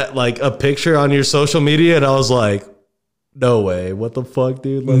that, like a picture on your social media, and I was like, no way. What the fuck,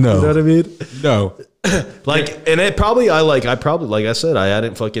 dude? Like, no. You know what I mean? No. Like, and it probably, like I said, I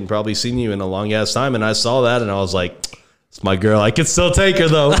hadn't fucking probably seen you in a long ass time, and I saw that, and I was like, it's my girl. I can still take her,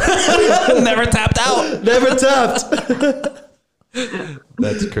 though. Never tapped out. Never tapped.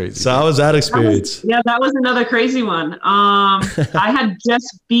 That's crazy. So how was that experience? That was another crazy one. I had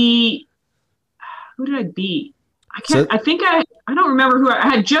just beat. Who did I beat? I don't remember who. I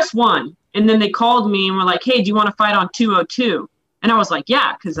had just won, and then they called me and were like, "Hey, do you want to fight on 202?" And I was like,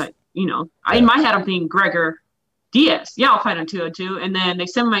 "Yeah," because in my head I'm thinking Gregor Diaz. Yeah, I'll fight on 202. And then they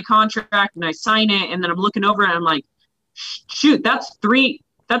send me my contract and I sign it, and then I'm looking over it and I'm like, "Shoot, that's 3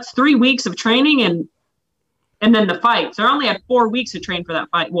 weeks of training and then the fight." So I only had 4 weeks to train for that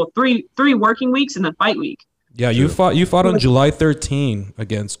fight. Well, three working weeks and then fight week. Yeah, you fought on July 13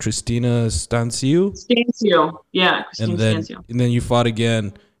 against Christina Stanciu. Yeah, Christina Stanciu. And then you fought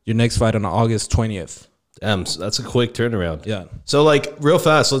again, your next fight on August 20th. Damn, so that's a quick turnaround. Yeah. So like real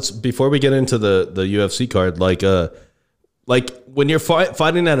fast, before we get into the UFC card, like when you're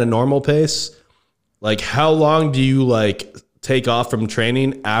fighting at a normal pace, like how long do you like take off from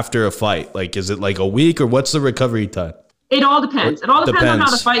training after a fight? Like, is it like a week or what's the recovery time? It all depends. It all depends on how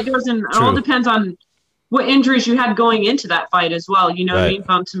the fight goes, and it all depends on what injuries you had going into that fight as well. You know what I mean?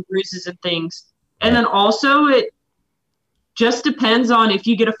 Bumps and bruises and things. And then also it just depends on if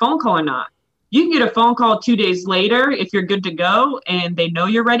you get a phone call or not. You can get a phone call 2 days later if you're good to go and they know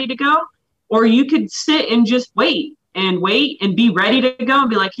you're ready to go, or you could sit and just wait and be ready to go and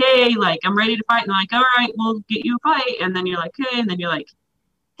be like, "Hey, like I'm ready to fight." And they're like, "All right, we'll get you a fight." And then you're like, "Hey," and then you're like,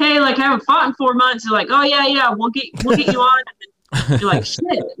 "Hey, like I haven't fought in 4 months." They're like, "Oh yeah, we'll get you on." And then you're like,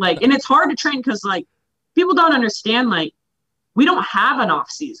 "Shit!" Like, and it's hard to train because like people don't understand. Like, we don't have an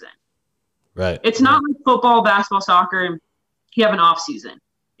off season. Right. It's not like football, basketball, soccer, and you have an off season.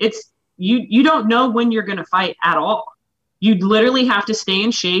 It's you don't know when you're going to fight at all. You literally have to stay in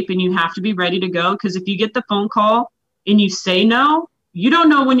shape and you have to be ready to go, because if you get the phone call and you say no, you don't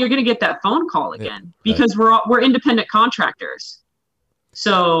know when you're going to get that phone call again, because we're independent contractors.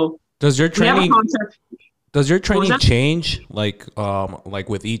 So does your training change like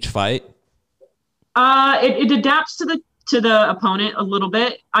with each fight? It adapts to the opponent a little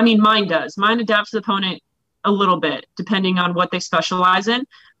bit. I mean, mine does. Mine adapts to the opponent a little bit depending on what they specialize in.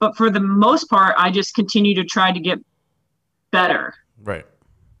 But for the most part, I just continue to try to get better. Right.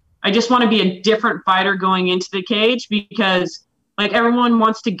 I just want to be a different fighter going into the cage, because like everyone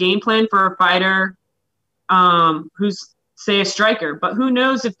wants to game plan for a fighter who's say a striker, but who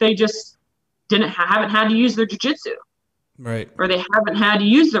knows if they just haven't had to use their jiu-jitsu. Right. Or they haven't had to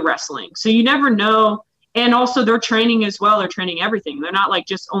use the wrestling. So you never know. And also they're training as well. They're training everything. They're not like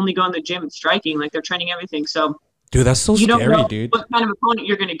just only going to the gym and striking. Like they're training everything. So dude, that's so scary, dude. What kind of opponent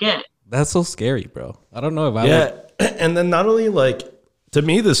you're going to get. That's so scary, bro. I don't know if I And then not only like, to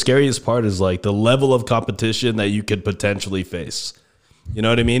me, the scariest part is like the level of competition that you could potentially face. You know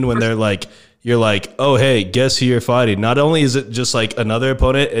what I mean? When they're like, you're like, "Oh, hey, guess who you're fighting?" Not only is it just like another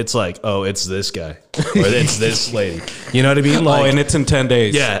opponent, it's like, "Oh, it's this guy." Or it's this lady. You know what I mean? Like, and it's in 10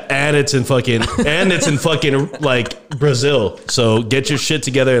 days. Yeah, and it's in fucking like Brazil. So get your shit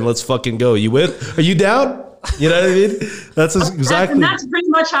together and let's fucking go. You with? Are you down? You know what I mean? That's exactly. And that's pretty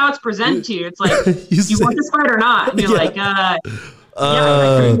much how it's presented to you. It's like, you want this fight or not? And you're like,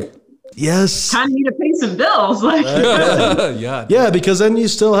 yes. Kind of need to pay some bills. Like, yeah, because then you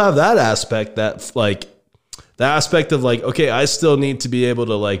still have that aspect of like, okay, I still need to be able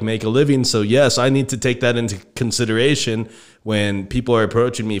to like make a living. So yes, I need to take that into consideration when people are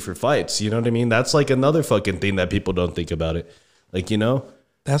approaching me for fights. You know what I mean? That's like another fucking thing that people don't think about it. Like, you know,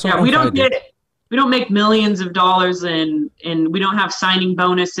 That's what we don't make millions of dollars, and we don't have signing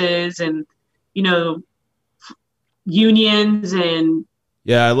bonuses and unions and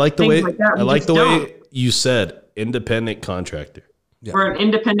I like the way way you said independent contractor. Yeah. We're an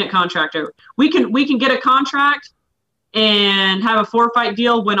independent contractor. We can get a contract and have a 4-fight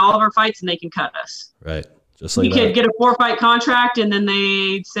deal, win all of our fights, and they can cut us. Right. Just like we could get a 4-fight contract, and then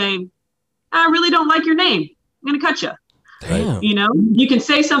they say, I really don't like your name. I'm going to cut you. Damn. You can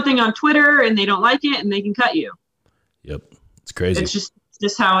say something on Twitter, and they don't like it, and they can cut you. Yep. It's crazy. It's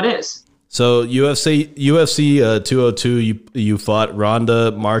just how it is. So UFC 202, you fought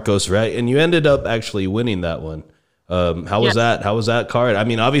Ronda Marcos, right? And you ended up actually winning that one. How was that? How was that card? I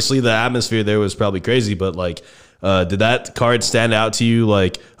mean, obviously the atmosphere there was probably crazy, but like, did that card stand out to you,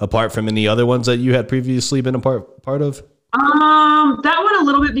 like, apart from any other ones that you had previously been a part of? That one a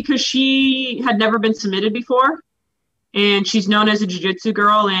little bit, because she had never been submitted before, and she's known as a jiu-jitsu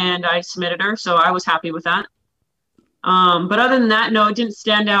girl, and I submitted her, so I was happy with that. But other than that, no, it didn't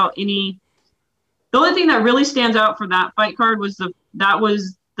stand out any. The only thing that really stands out for that fight card was the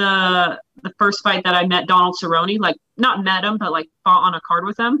first fight that I met Donald Cerrone, like not met him, but like fought on a card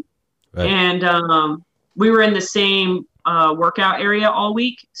with him. Right. And we were in the same workout area all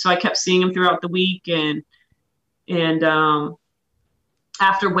week, so I kept seeing him throughout the week. And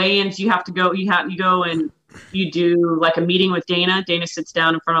after weigh-ins, you go and you do like a meeting with Dana. Dana sits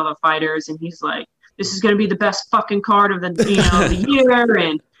down in front of the fighters, and he's like, "This is going to be the best fucking card of the year,"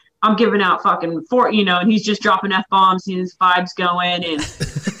 and I'm giving out fucking and he's just dropping F-bombs, and his vibes going, and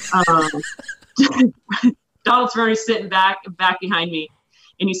Donald Cerrone's sitting back behind me,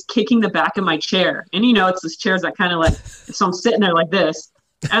 and he's kicking the back of my chair, and it's those chairs that kind of like, so I'm sitting there like this.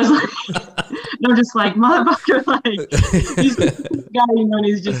 I was like, and I'm just like, motherfucker, like, he's the guy, and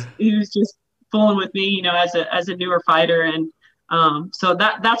he was just fooling with me, as a newer fighter, and so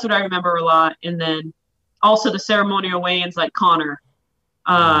that's what I remember a lot. And then also the ceremonial weigh-ins, like Connor.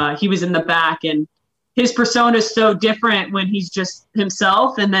 He was in the back, and his persona is so different when he's just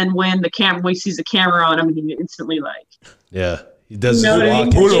himself, and then when he sees a camera on him, he instantly like, he does who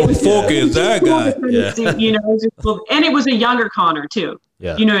the fuck is that guy? And it was a younger Connor too.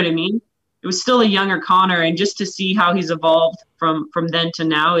 Yeah, you know what I mean? It was still a younger Connor, and just to see how he's evolved from then to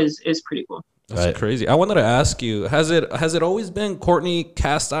now is pretty cool. That's crazy. I wanted to ask you, has it always been Cortney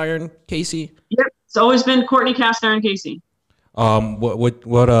Cast Iron Casey? Yep, it's always been Cortney Cast Iron Casey.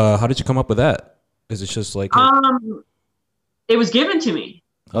 What how did you come up with that? Is it just like it was given to me.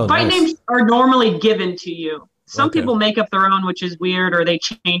 Fight names are normally given to you. Some people make up their own, which is weird, or they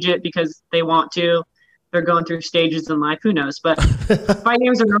change it because they want to. They're going through stages in life, who knows? But fight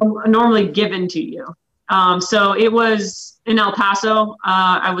names are normally given to you. So it was in El Paso.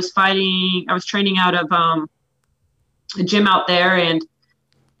 I was training out of a gym out there, and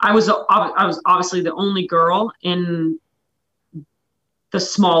I was obviously the only girl in the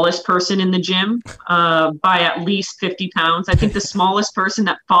smallest person in the gym by at least 50 pounds. I think the smallest person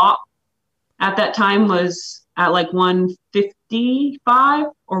that fought at that time was at like 155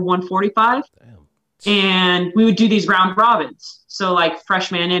 or 145. Damn. And we would do these round robins. So like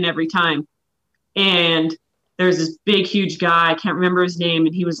fresh man in every time. And there's this big, huge guy. I can't remember his name.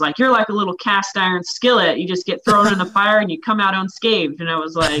 And he was like, "You're like a little cast iron skillet. You just get thrown in the fire and you come out unscathed." And I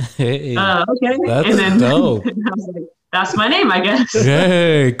was like, hey, okay. That's and then dope. and I was like, that's my name, I guess.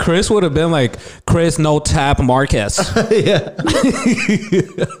 Hey, Chris would have been like, Chris No Tap Marquez. Yeah.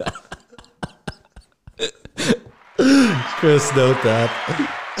 Chris No Tap.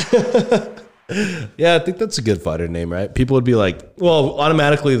 Yeah, I think that's a good fighter name, right? People would be like, well,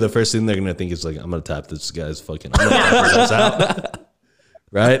 automatically the first thing they're going to think is like, I'm going to tap this guy's fucking, I'm going to tap this out.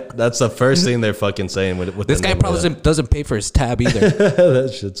 Right? That's the first thing they're fucking saying. With this guy probably doesn't pay for his tab either.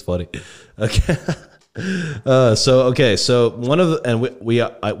 That shit's funny. Okay. So one of the, and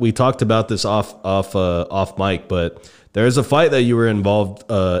we talked about this off mic, but there's a fight that you were involved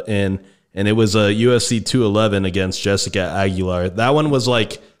in, and it was a UFC 211 against Jessica Aguilar. That one was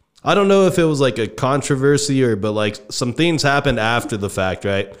like, I don't know if it was like a controversy but like some things happened after the fact,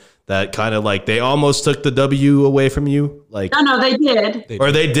 right? That kind of like they almost took the W away from you. Like no, they did. They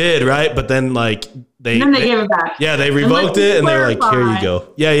did, right? But then like they gave it back. Yeah, they revoked it and they're like, here you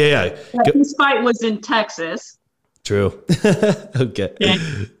go. Yeah. This fight was in Texas. True. Okay.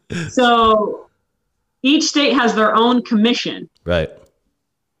 So each state has their own commission. Right.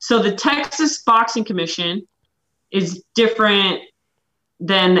 So the Texas Boxing Commission is different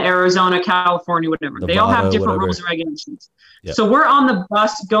than Arizona, California, whatever. Nevada, they all have different rules and regulations. Yep. So we're on the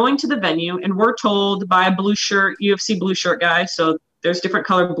bus going to the venue, and we're told by a blue shirt, UFC blue shirt guy. So there's different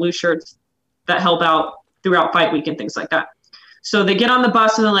colored blue shirts that help out throughout fight week and things like that. So they get on the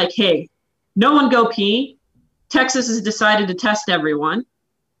bus and they're like, hey, no one go pee. Texas has decided to test everyone.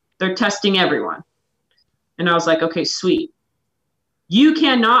 They're testing everyone. And I was like, okay, sweet. You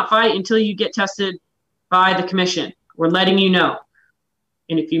cannot fight until you get tested by the commission. We're letting you know.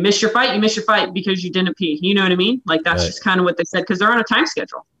 And if you miss your fight, you miss your fight because you didn't pee. You know what I mean? Like, that's just kind of what they said, because they're on a time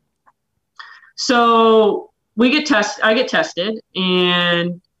schedule. So I get tested,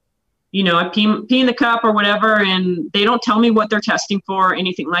 and, you know, I pee in the cup or whatever, and they don't tell me what they're testing for or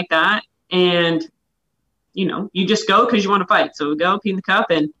anything like that. And, you know, you just go because you want to fight. So we go, pee in the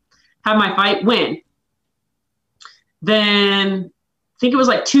cup, and have my fight, win. Then I think it was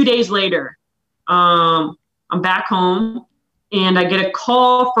like 2 days later, I'm back home, and I get a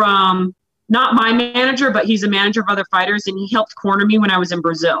call from not my manager, but he's a manager of other fighters, and he helped corner me when I was in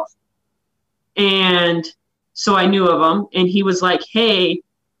Brazil. And so I knew of him, and he was like, hey,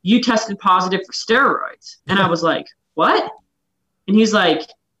 you tested positive for steroids. And I was like, what? And he's like,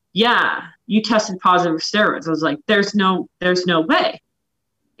 yeah, you tested positive for steroids. I was like, there's no way.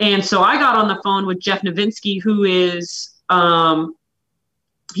 And so I got on the phone with Jeff Novinsky, who is,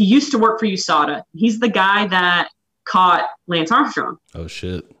 he used to work for USADA. He's the guy that caught Lance Armstrong. Oh,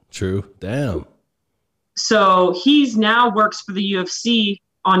 shit. True. Damn. So he's now works for the UFC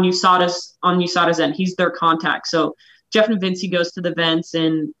on USADA's end. He's their contact. So Jeff Novinsky goes to the events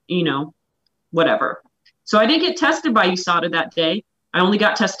and, you know, whatever. So I didn't get tested by USADA that day. I only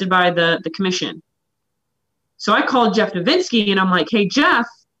got tested by the commission. So I called Jeff Novinsky, and I'm like, hey, Jeff,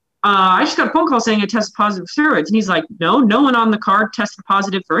 I just got a phone call saying I tested positive for steroids. And he's like, no one on the card tested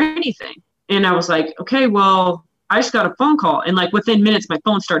positive for anything. And I was like, okay, well, I just got a phone call. And like within minutes, my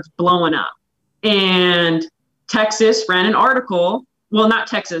phone starts blowing up. And Texas ran an article. Well, not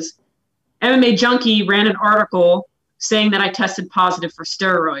Texas. MMA Junkie ran an article saying that I tested positive for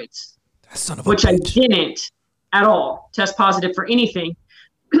steroids, which I didn't at all test positive for anything.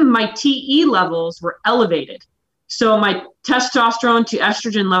 My TE levels were elevated. So my testosterone to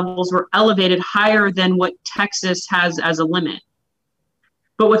estrogen levels were elevated higher than what Texas has as a limit.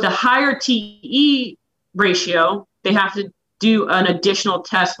 But with a higher TE ratio, they have to do an additional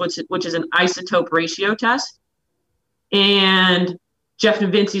test, which is an isotope ratio test. And Jeff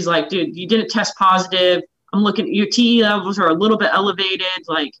Novinsky's like, dude, you didn't test positive. I'm looking at your TE levels are a little bit elevated,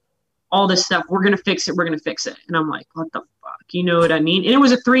 like all this stuff. We're going to fix it. We're going to fix it. And I'm like, what the fuck? You know what I mean? And it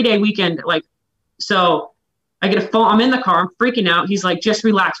was a 3-day weekend. Like, so I get a phone. I'm in the car. I'm freaking out. He's like, just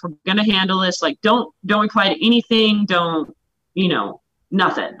relax. We're going to handle this. Like, don't reply to anything. Don't, you know,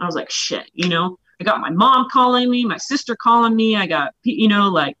 nothing. I was like, shit, you know, I got my mom calling me, my sister calling me. I got, you know,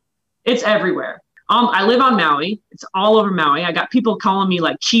 like it's everywhere. I live on Maui. It's all over Maui. I got people calling me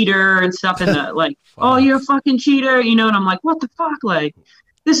like cheater and stuff, and like, oh, you're a fucking cheater, you know. And I'm like, what the fuck? Like,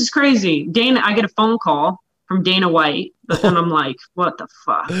 this is crazy. I get a phone call from Dana White, and I'm like, what the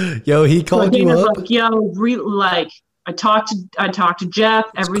fuck? Yo, he called you up. Like, yo, like, I talked to Jeff.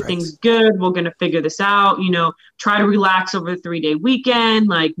 That's Everything's crazy. Good. We're gonna figure this out. You know, try to relax over the 3-day weekend.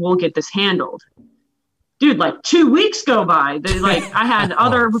 Like, we'll get this handled. Dude, like 2 weeks go by. I had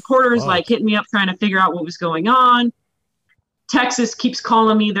other reporters like hitting me up trying to figure out what was going on. Texas keeps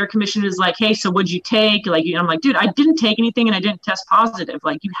calling me. Their commissioner is like, hey, so what'd you take? Like, I'm like, dude, I didn't take anything and I didn't test positive.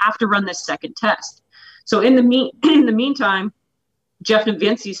 Like, you have to run this second test. So in the meantime, Jeff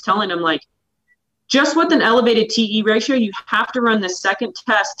Novinsky's telling him, like, just with an elevated TE ratio, you have to run the second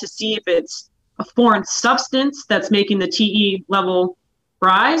test to see if it's a foreign substance that's making the TE level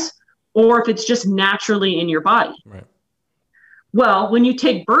rise, or if it's just naturally in your body. Right. Well, when you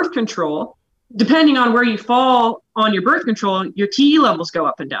take birth control, depending on where you fall on your birth control, your TE levels go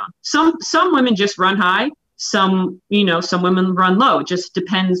up and down. Some women just run high. Some women run low. It just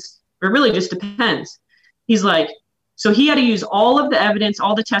depends. It really just depends. He's like, so he had to use all of the evidence,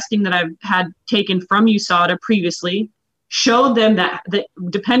 all the testing that I've had taken from USADA previously, showed them that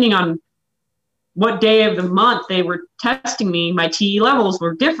depending on what day of the month they were testing me, my TE levels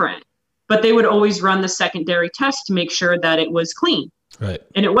were different. But they would always run the secondary test to make sure that it was clean. Right.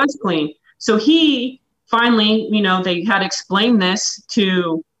 And it was clean. So he finally, you know, they had explained this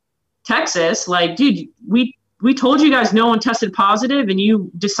to Texas, like, dude, we told you guys no one tested positive, and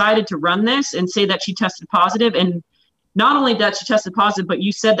you decided to run this and say that she tested positive. And not only that she tested positive, but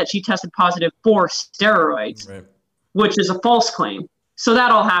you said that she tested positive for steroids, right, which is a false claim. So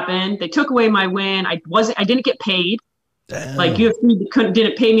that all happened. They took away my win. I didn't get paid. Damn. Like, UFC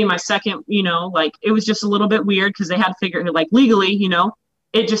didn't pay me my second, you know, like, it was just a little bit weird because they had to figure it, like, legally, you know,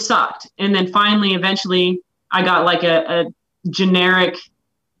 it just sucked. And then finally, eventually, I got like a generic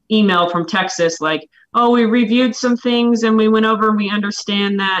email from Texas, like, oh, we reviewed some things and we went over and we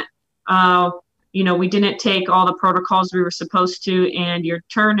understand that we didn't take all the protocols we were supposed to, and your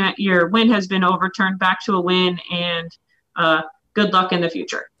win has been overturned back to a win, and good luck in the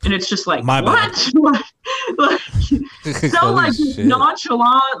future. And it's just like, what? So like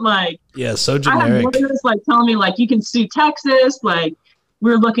nonchalant, like, yeah, so generic. I had lawyers like telling me like, you can sue Texas, like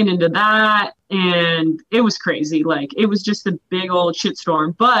we're looking into that, and it was crazy. Like it was just a big old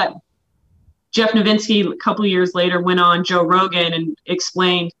shitstorm. But Jeff Novinsky a couple of years later went on Joe Rogan and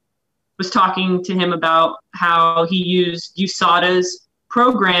was talking to him about how he used USADA's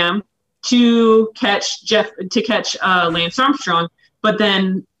program to catch Lance Armstrong. But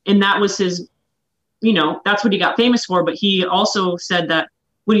then, and that was his, that's what he got famous for. But he also said that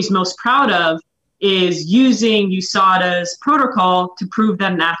what he's most proud of is using USADA's protocol to prove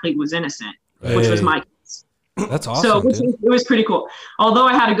that an athlete was innocent, which was my case. That's awesome. So it was pretty cool. Although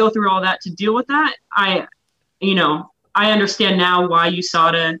I had to go through all that to deal with that, I understand now why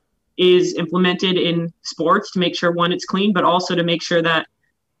USADA is implemented in sports, to make sure, one, it's clean, but also to make sure that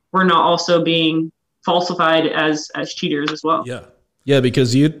we're not also being falsified as cheaters as well. Yeah,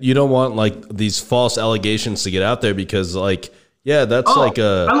 because you don't want like these false allegations to get out there, because like, yeah, that's I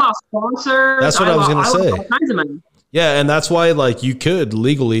lost sponsors. That's what I was gonna say. All kinds of money. Yeah, and that's why like you could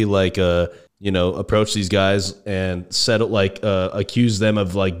legally like approach these guys and settle, like accuse them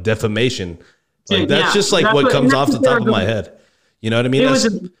of like defamation. Like that's just like what comes off the top of my head. You know what I mean?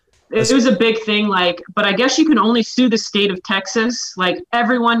 It was a big thing, like, but I guess you can only sue the state of Texas. Like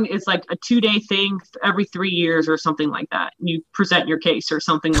everyone is like a 2-day thing every 3 years or something like that. You present your case or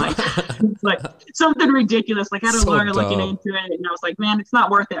something like that. It's like something ridiculous. Like I had a lawyer looking into it, and I was like, man, it's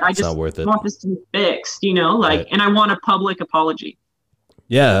not worth it. I just want this to be fixed, right. And I want a public apology.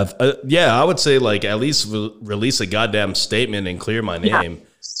 Yeah. I would say like at least release a goddamn statement and clear my name. Yeah.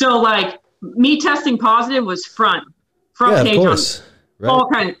 So like me testing positive was front page. Of course. Right. All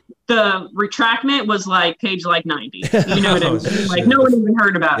kinds. The retractment was like page like 90. You know what I mean? Like no one even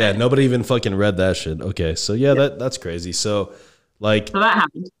heard about it. Yeah, nobody even fucking read that shit. Okay, so that's crazy. So that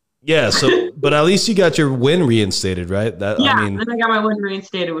happened. Yeah, so but at least you got your win reinstated, right? Then I got my win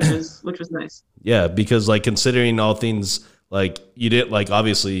reinstated, which was nice. Yeah, because like considering all things, like you didn't, like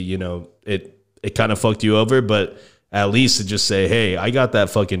obviously, it kind of fucked you over, but at least to just say, hey, I got that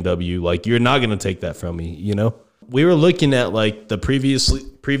fucking W. Like you're not gonna take that from me, We were looking at like the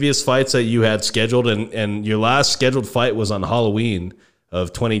previous fights that you had scheduled, and your last scheduled fight was on Halloween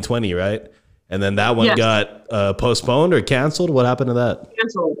of 2020, right? And then that one got postponed or canceled. What happened to that?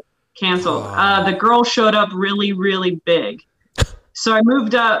 Canceled. The girl showed up really, really big. So I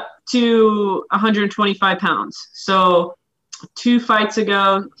moved up to 125 pounds. So 2 fights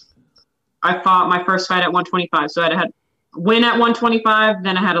ago, I fought my first fight at 125. So I had win at 125,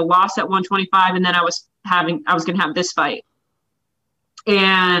 then I had a loss at 125, and then I was going to have this fight.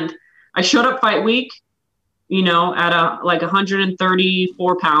 And I showed up fight week, at like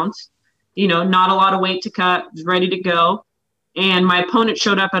 134 pounds, not a lot of weight to cut, was ready to go. And my opponent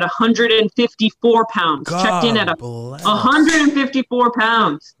showed up at 154 pounds, checked in at 154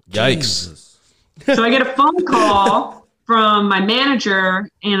 pounds. Yikes. So I get a phone call from my manager,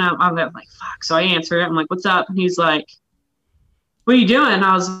 and I'm like, fuck. So I answer it. I'm like, what's up? And he's like, what are you doing?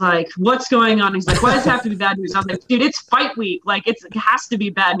 I was like, what's going on? He's like, why does it have to be bad news? I was like, dude, it's fight week. Like, it has to be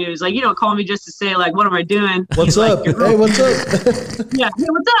bad news. Like, you don't call me just to say, like, what am I doing? What's up? Like, hey, what's up? Yeah, hey,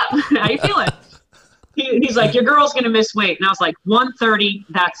 what's up? How you feeling? He's like, your girl's going to miss weight. And I was like, 130,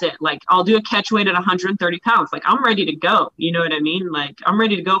 that's it. Like, I'll do a catch weight at 130 pounds. Like, I'm ready to go. You know what I mean? Like, I'm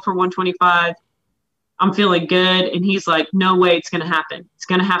ready to go for 125. I'm feeling good. And he's like, no way it's going to happen. It's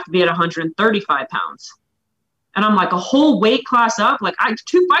going to have to be at 135 pounds. And I'm like, a whole weight class up. Like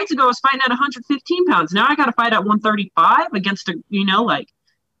 2 fights ago, I was fighting at 115 pounds. Now I got to fight at 135 against I'm like,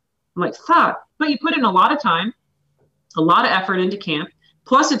 fuck. But you put in a lot of time, a lot of effort into camp.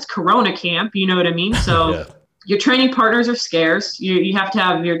 Plus it's Corona camp. You know what I mean? So Your training partners are scarce. You have to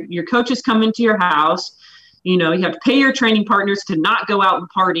have your coaches come into your house. You have to pay your training partners to not go out and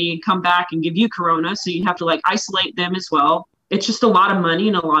party and come back and give you Corona. So you have to like isolate them as well. It's just a lot of money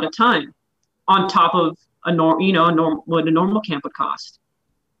and a lot of time on top of what a normal camp would cost.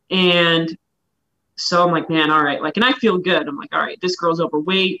 And so I'm like, man, all right. Like, and I feel good. I'm like, all right, this girl's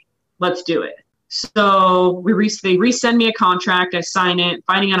overweight. Let's do it. So they resend me a contract. I sign it,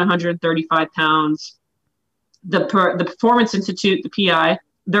 fighting at 135 pounds. The Performance Institute, the PI,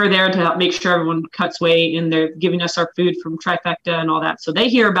 they're there to help make sure everyone cuts weight, and they're giving us our food from Trifecta and all that. So they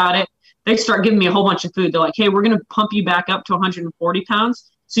hear about it. They start giving me a whole bunch of food. They're like, hey, we're going to pump you back up to 140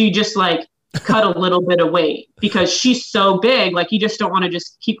 pounds. So you just like cut a little bit of weight, because she's so big. Like, you just don't want to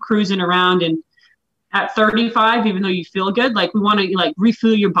just keep cruising around. And at 35, even though you feel good, like, we want to like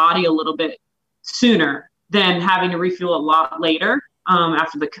refuel your body a little bit. sooner than having to refuel a lot later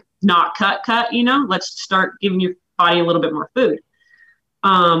after the not cut, let's start giving your body a little bit more food.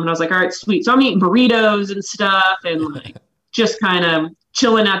 And I was like, all right, sweet. So I'm eating burritos and stuff and like just kind of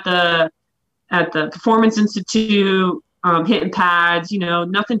chilling at the Performance Institute, hitting pads,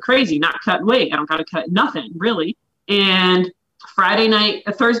 nothing crazy, not cutting weight. I don't got to cut nothing really. And Thursday night,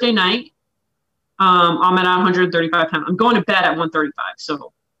 I'm at 135 pounds. I'm going to bed at 135.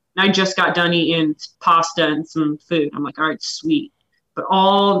 So I just got done eating pasta and some food. I'm like, all right, sweet. But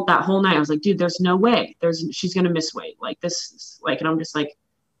all that whole night, I was like, dude, there's no way. She's going to miss weight. Like this, and I'm just like,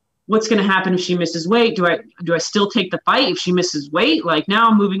 what's going to happen if she misses weight? Do I still take the fight if she misses weight? Like now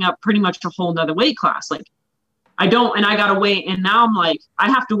I'm moving up pretty much a whole nother weight class. Like I got to weigh. And now I'm like, I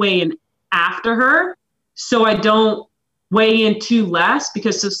have to weigh in after her. So I don't weigh in too less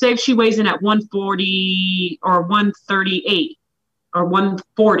because so say if she weighs in at 140 or 138 or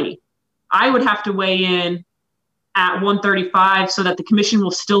 140, I would have to weigh in at 135 so that the commission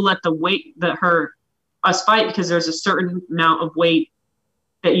will still let us fight because there's a certain amount of weight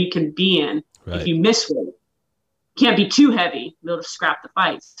that you can be in if you miss weight. Can't be too heavy. They'll just scrap the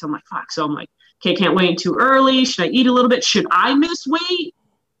fight. So I'm like, fuck. So I'm like, okay, can't weigh in too early. Should I eat a little bit? Should I miss weight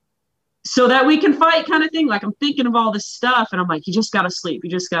so that we can fight kind of thing? Like I'm thinking of all this stuff and I'm like, you just got to sleep.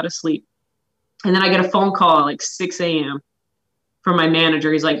 And then I get a phone call at like 6 a.m. from my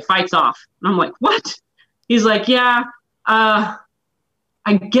manager. He's like, fight's off. And I'm like, what? He's like, yeah, I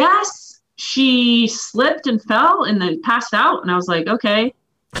guess she slipped and fell and then passed out. And I was like, okay,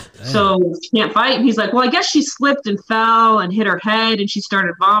 so she can't fight. And he's like, well, I guess she slipped and fell and hit her head and she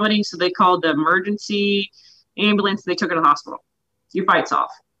started vomiting. So they called the emergency ambulance. They took her to the hospital. Your fight's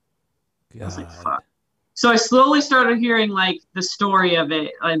off. God. I was like, fuck. So I slowly started hearing like the story of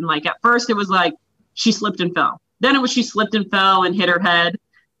it. And like at first it was like she slipped and fell. Then it was she slipped and fell and hit her head.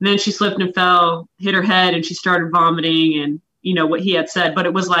 And then she slipped and fell, hit her head, and she started vomiting and, what he had said. But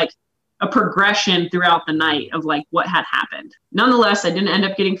it was like a progression throughout the night of like what had happened. Nonetheless, I didn't end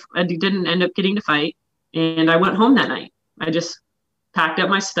up getting to fight. And I went home that night. I just packed up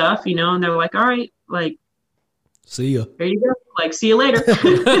my stuff, and they're like, all right, like, see ya. There you go. Like, see you later.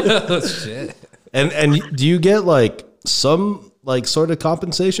 Shit. And do you get like some like sort of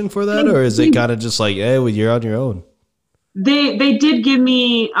compensation for that? Or is it kind of just like, hey, well, you're on your own? They did give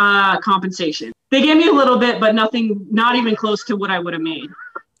me compensation. They gave me a little bit, but nothing, not even close to what I would have made.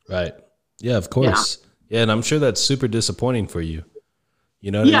 Right. Yeah, of course. Yeah, and I'm sure that's super disappointing for you.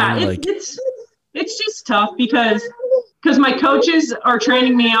 You know what I mean? Like, it's just tough because my coaches are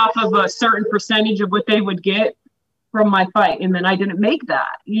training me off of a certain percentage of what they would get from my fight. And then I didn't make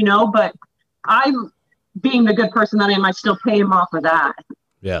that, but I'm being the good person that I am, I still pay him off of that.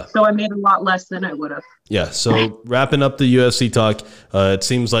 Yeah. So I made a lot less than I would have. Yeah. So wrapping up the UFC talk, it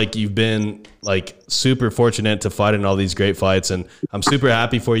seems like you've been like super fortunate to fight in all these great fights, and I'm super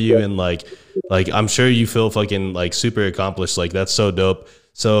happy for you. And like I'm sure you feel fucking like super accomplished. Like that's so dope.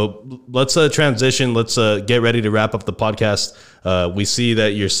 So let's transition. Let's get ready to wrap up the podcast. We see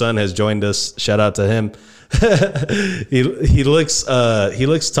that your son has joined us. Shout out to him. he looks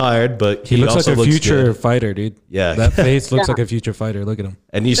tired, but he looks also like a future fighter, dude. Yeah, that face looks like a future fighter. Look at him.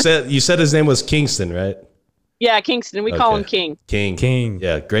 And you said his name was Kingston, right? Yeah, Kingston. We call him King. King.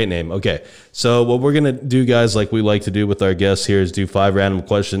 Yeah, great name. Okay, so what we're gonna do, guys, like we like to do with our guests here, is do 5 random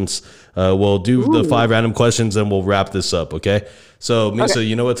questions. We'll do the 5 random questions, and we'll wrap this up. Okay. So Misa,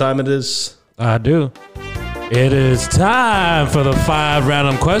 you know what time it is? I do. It is time for the 5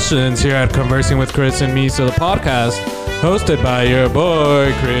 random questions here at Conversing with Chris and Misa, the podcast, hosted by your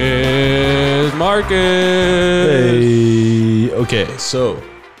boy, Chris Marcus. Hey. Okay, so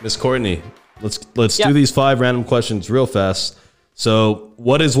Miss Cortney, let's do these 5 random questions real fast. So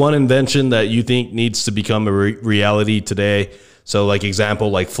what is one invention that you think needs to become a reality today? So like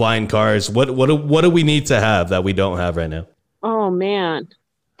example, like flying cars. What do we need to have that we don't have right now? Oh, man.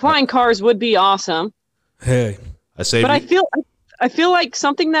 Flying cars would be awesome. Hey, I feel like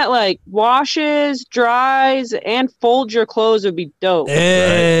something that like washes, dries, and folds your clothes would be dope.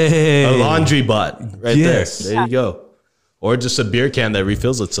 Hey, right. A laundry bot, right there. There you go. Or just a beer can that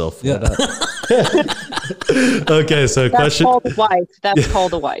refills itself. Yeah. Okay, so question. That's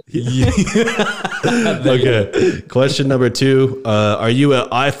called a wife. Okay, question number 2. Are you an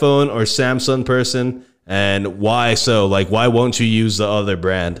iPhone or Samsung person, and why so? Like, why won't you use the other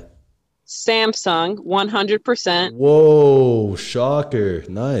brand? Samsung, 100%. Whoa, shocker.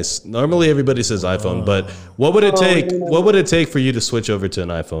 Nice. Normally everybody says iPhone, but what would it take? What would it take for you to switch over to an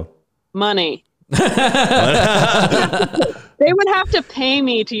iPhone? Money. They would have to pay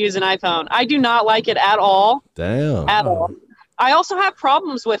me to use an iPhone. I do not like it at all. Damn. At all. I also have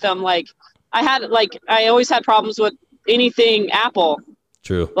problems with them. Like I always had problems with anything Apple.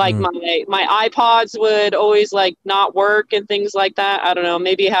 True. Like my iPods would always like not work and things like that. I don't know.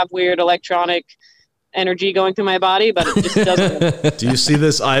 Maybe I have weird electronic energy going through my body, but it just doesn't. Do you see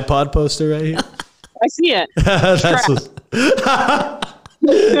this iPod poster right here? I see it.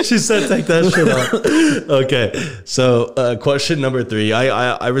 She said, "Take that shit off." Okay, so question number 3.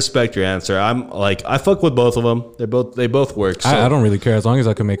 I respect your answer. I fuck with both of them. They both work. So. I don't really care as long as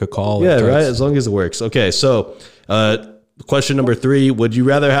I can make a call. Yeah, right. As long as it works. Okay, so question number 3: would you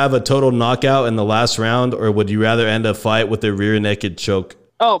rather have a total knockout in the last round, or would you rather end a fight with a rear naked choke?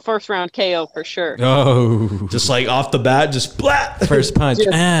 Oh, first round KO for sure. Oh, just like off the bat, just splat. First punch.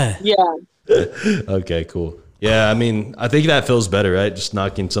 Yeah. Okay, cool. Yeah, I mean, I think that feels better, right? Just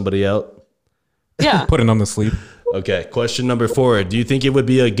knocking somebody out. Yeah. Putting them to sleep. Okay, question number 4. Do you think it would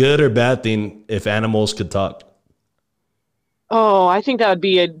be a good or bad thing if animals could talk? Oh, I think that would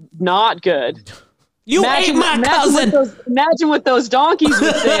be not good. You ate my cousin. Imagine what those donkeys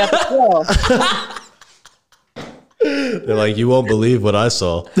would say at the show. They're like, you won't believe what I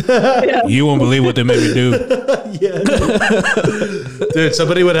saw. Yeah. You won't believe what they made me do. Yeah. Dude,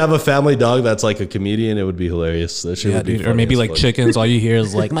 somebody would have a family dog that's like a comedian. It would be hilarious. That shit would be funny. Or maybe like chickens. All you hear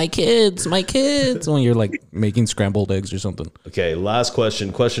is like, my kids, when you're like making scrambled eggs or something. Okay, last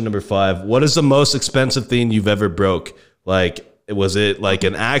question. Question number 5. What is the most expensive thing you've ever broke? Like, was it like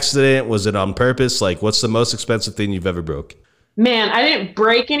an accident? Was it on purpose? Like, what's the most expensive thing you've ever broke? Man, I didn't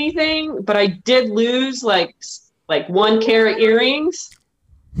break anything, but I did lose like 1 carat earrings.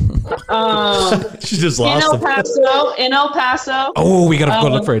 She just lost in El Paso. Oh, we gotta go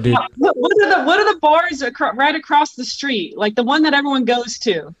look for it, dude. What are the bars right across the street? Like the one that everyone goes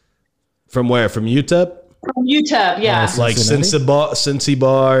to. From where? From UTEP? From UTEP, yeah. Like Cincy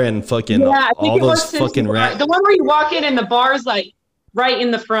Bar and fucking all those fucking rats. The one where you walk in and the bar's like right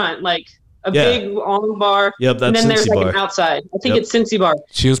in the front, like a big long bar. Yep, that's and then there's Cincy like Bar. an outside. I think it's Cincy Bar.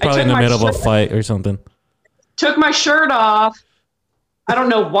 She was probably in the middle of a fight or something. Took my shirt off. I don't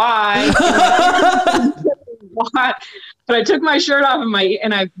know why. But I took my shirt off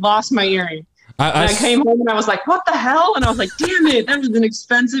and I lost my earring. I came home and I was like, what the hell? And I was like, damn it, that was an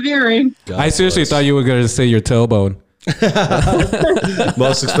expensive earring. I seriously thought you were going to say your tailbone.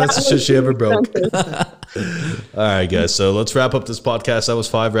 Most expensive shit she ever broke. All right, guys. So let's wrap up this podcast. That was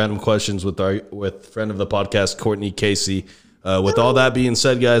 5 random questions with friend of the podcast, Cortney Casey. With all that being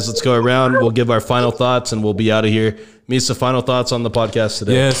said, guys, let's go around. We'll give our final thoughts and we'll be out of here. Misa, final thoughts on the podcast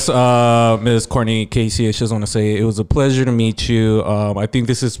today? Yes, Ms. Cortney Casey, I just want to say it was a pleasure to meet you. I think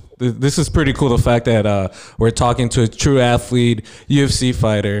this is pretty cool, the fact that we're talking to a true athlete, UFC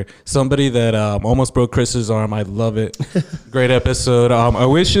fighter, somebody that almost broke Chris's arm. I love it. Great episode. I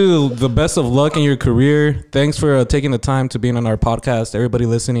wish you the best of luck in your career. Thanks for taking the time to being on our podcast. Everybody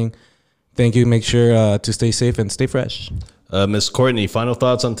listening, thank you. Make sure to stay safe and stay fresh. Miss Cortney, final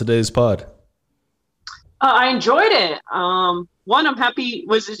thoughts on today's pod? I enjoyed it. One, I'm happy.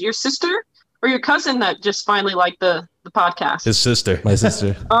 Was it your sister or your cousin that just finally liked the podcast? His sister. My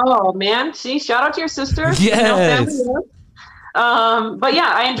sister. Oh, man. See, shout out to your sister. Yes. But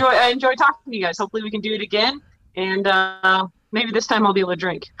yeah, I enjoy talking to you guys. Hopefully we can do it again. And maybe this time I'll be able to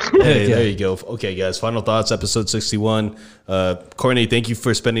drink. Hey, there you go. Okay, guys, final thoughts, episode 61. Courtney, thank you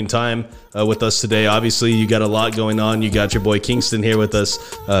for spending time with us today. Obviously, you got a lot going on. You got your boy Kingston here with us.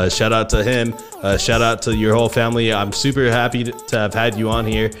 Shout out to him. Shout out to your whole family. I'm super happy to have had you on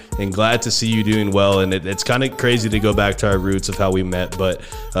here and glad to see you doing well. And it's kind of crazy to go back to our roots of how we met. But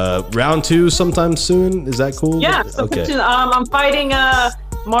round 2 sometime soon. Is that cool? Yeah. Okay. I'm fighting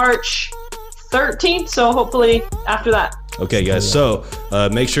March 13th, so hopefully after that. Okay, guys. So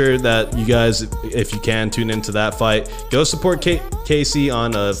make sure that you guys, if you can, tune into that fight. Go support Casey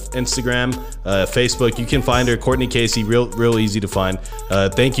on Instagram, Facebook. You can find her, Cortney Casey, real easy to find.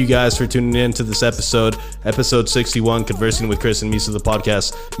 Thank you guys for tuning in to this episode 61, Conversing with Chris and Misa, the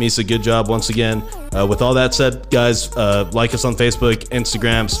podcast. Misa, good job once again. With all that said, guys, like us on Facebook,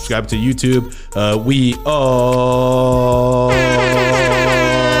 Instagram, subscribe to YouTube. We are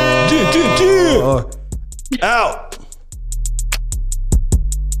out.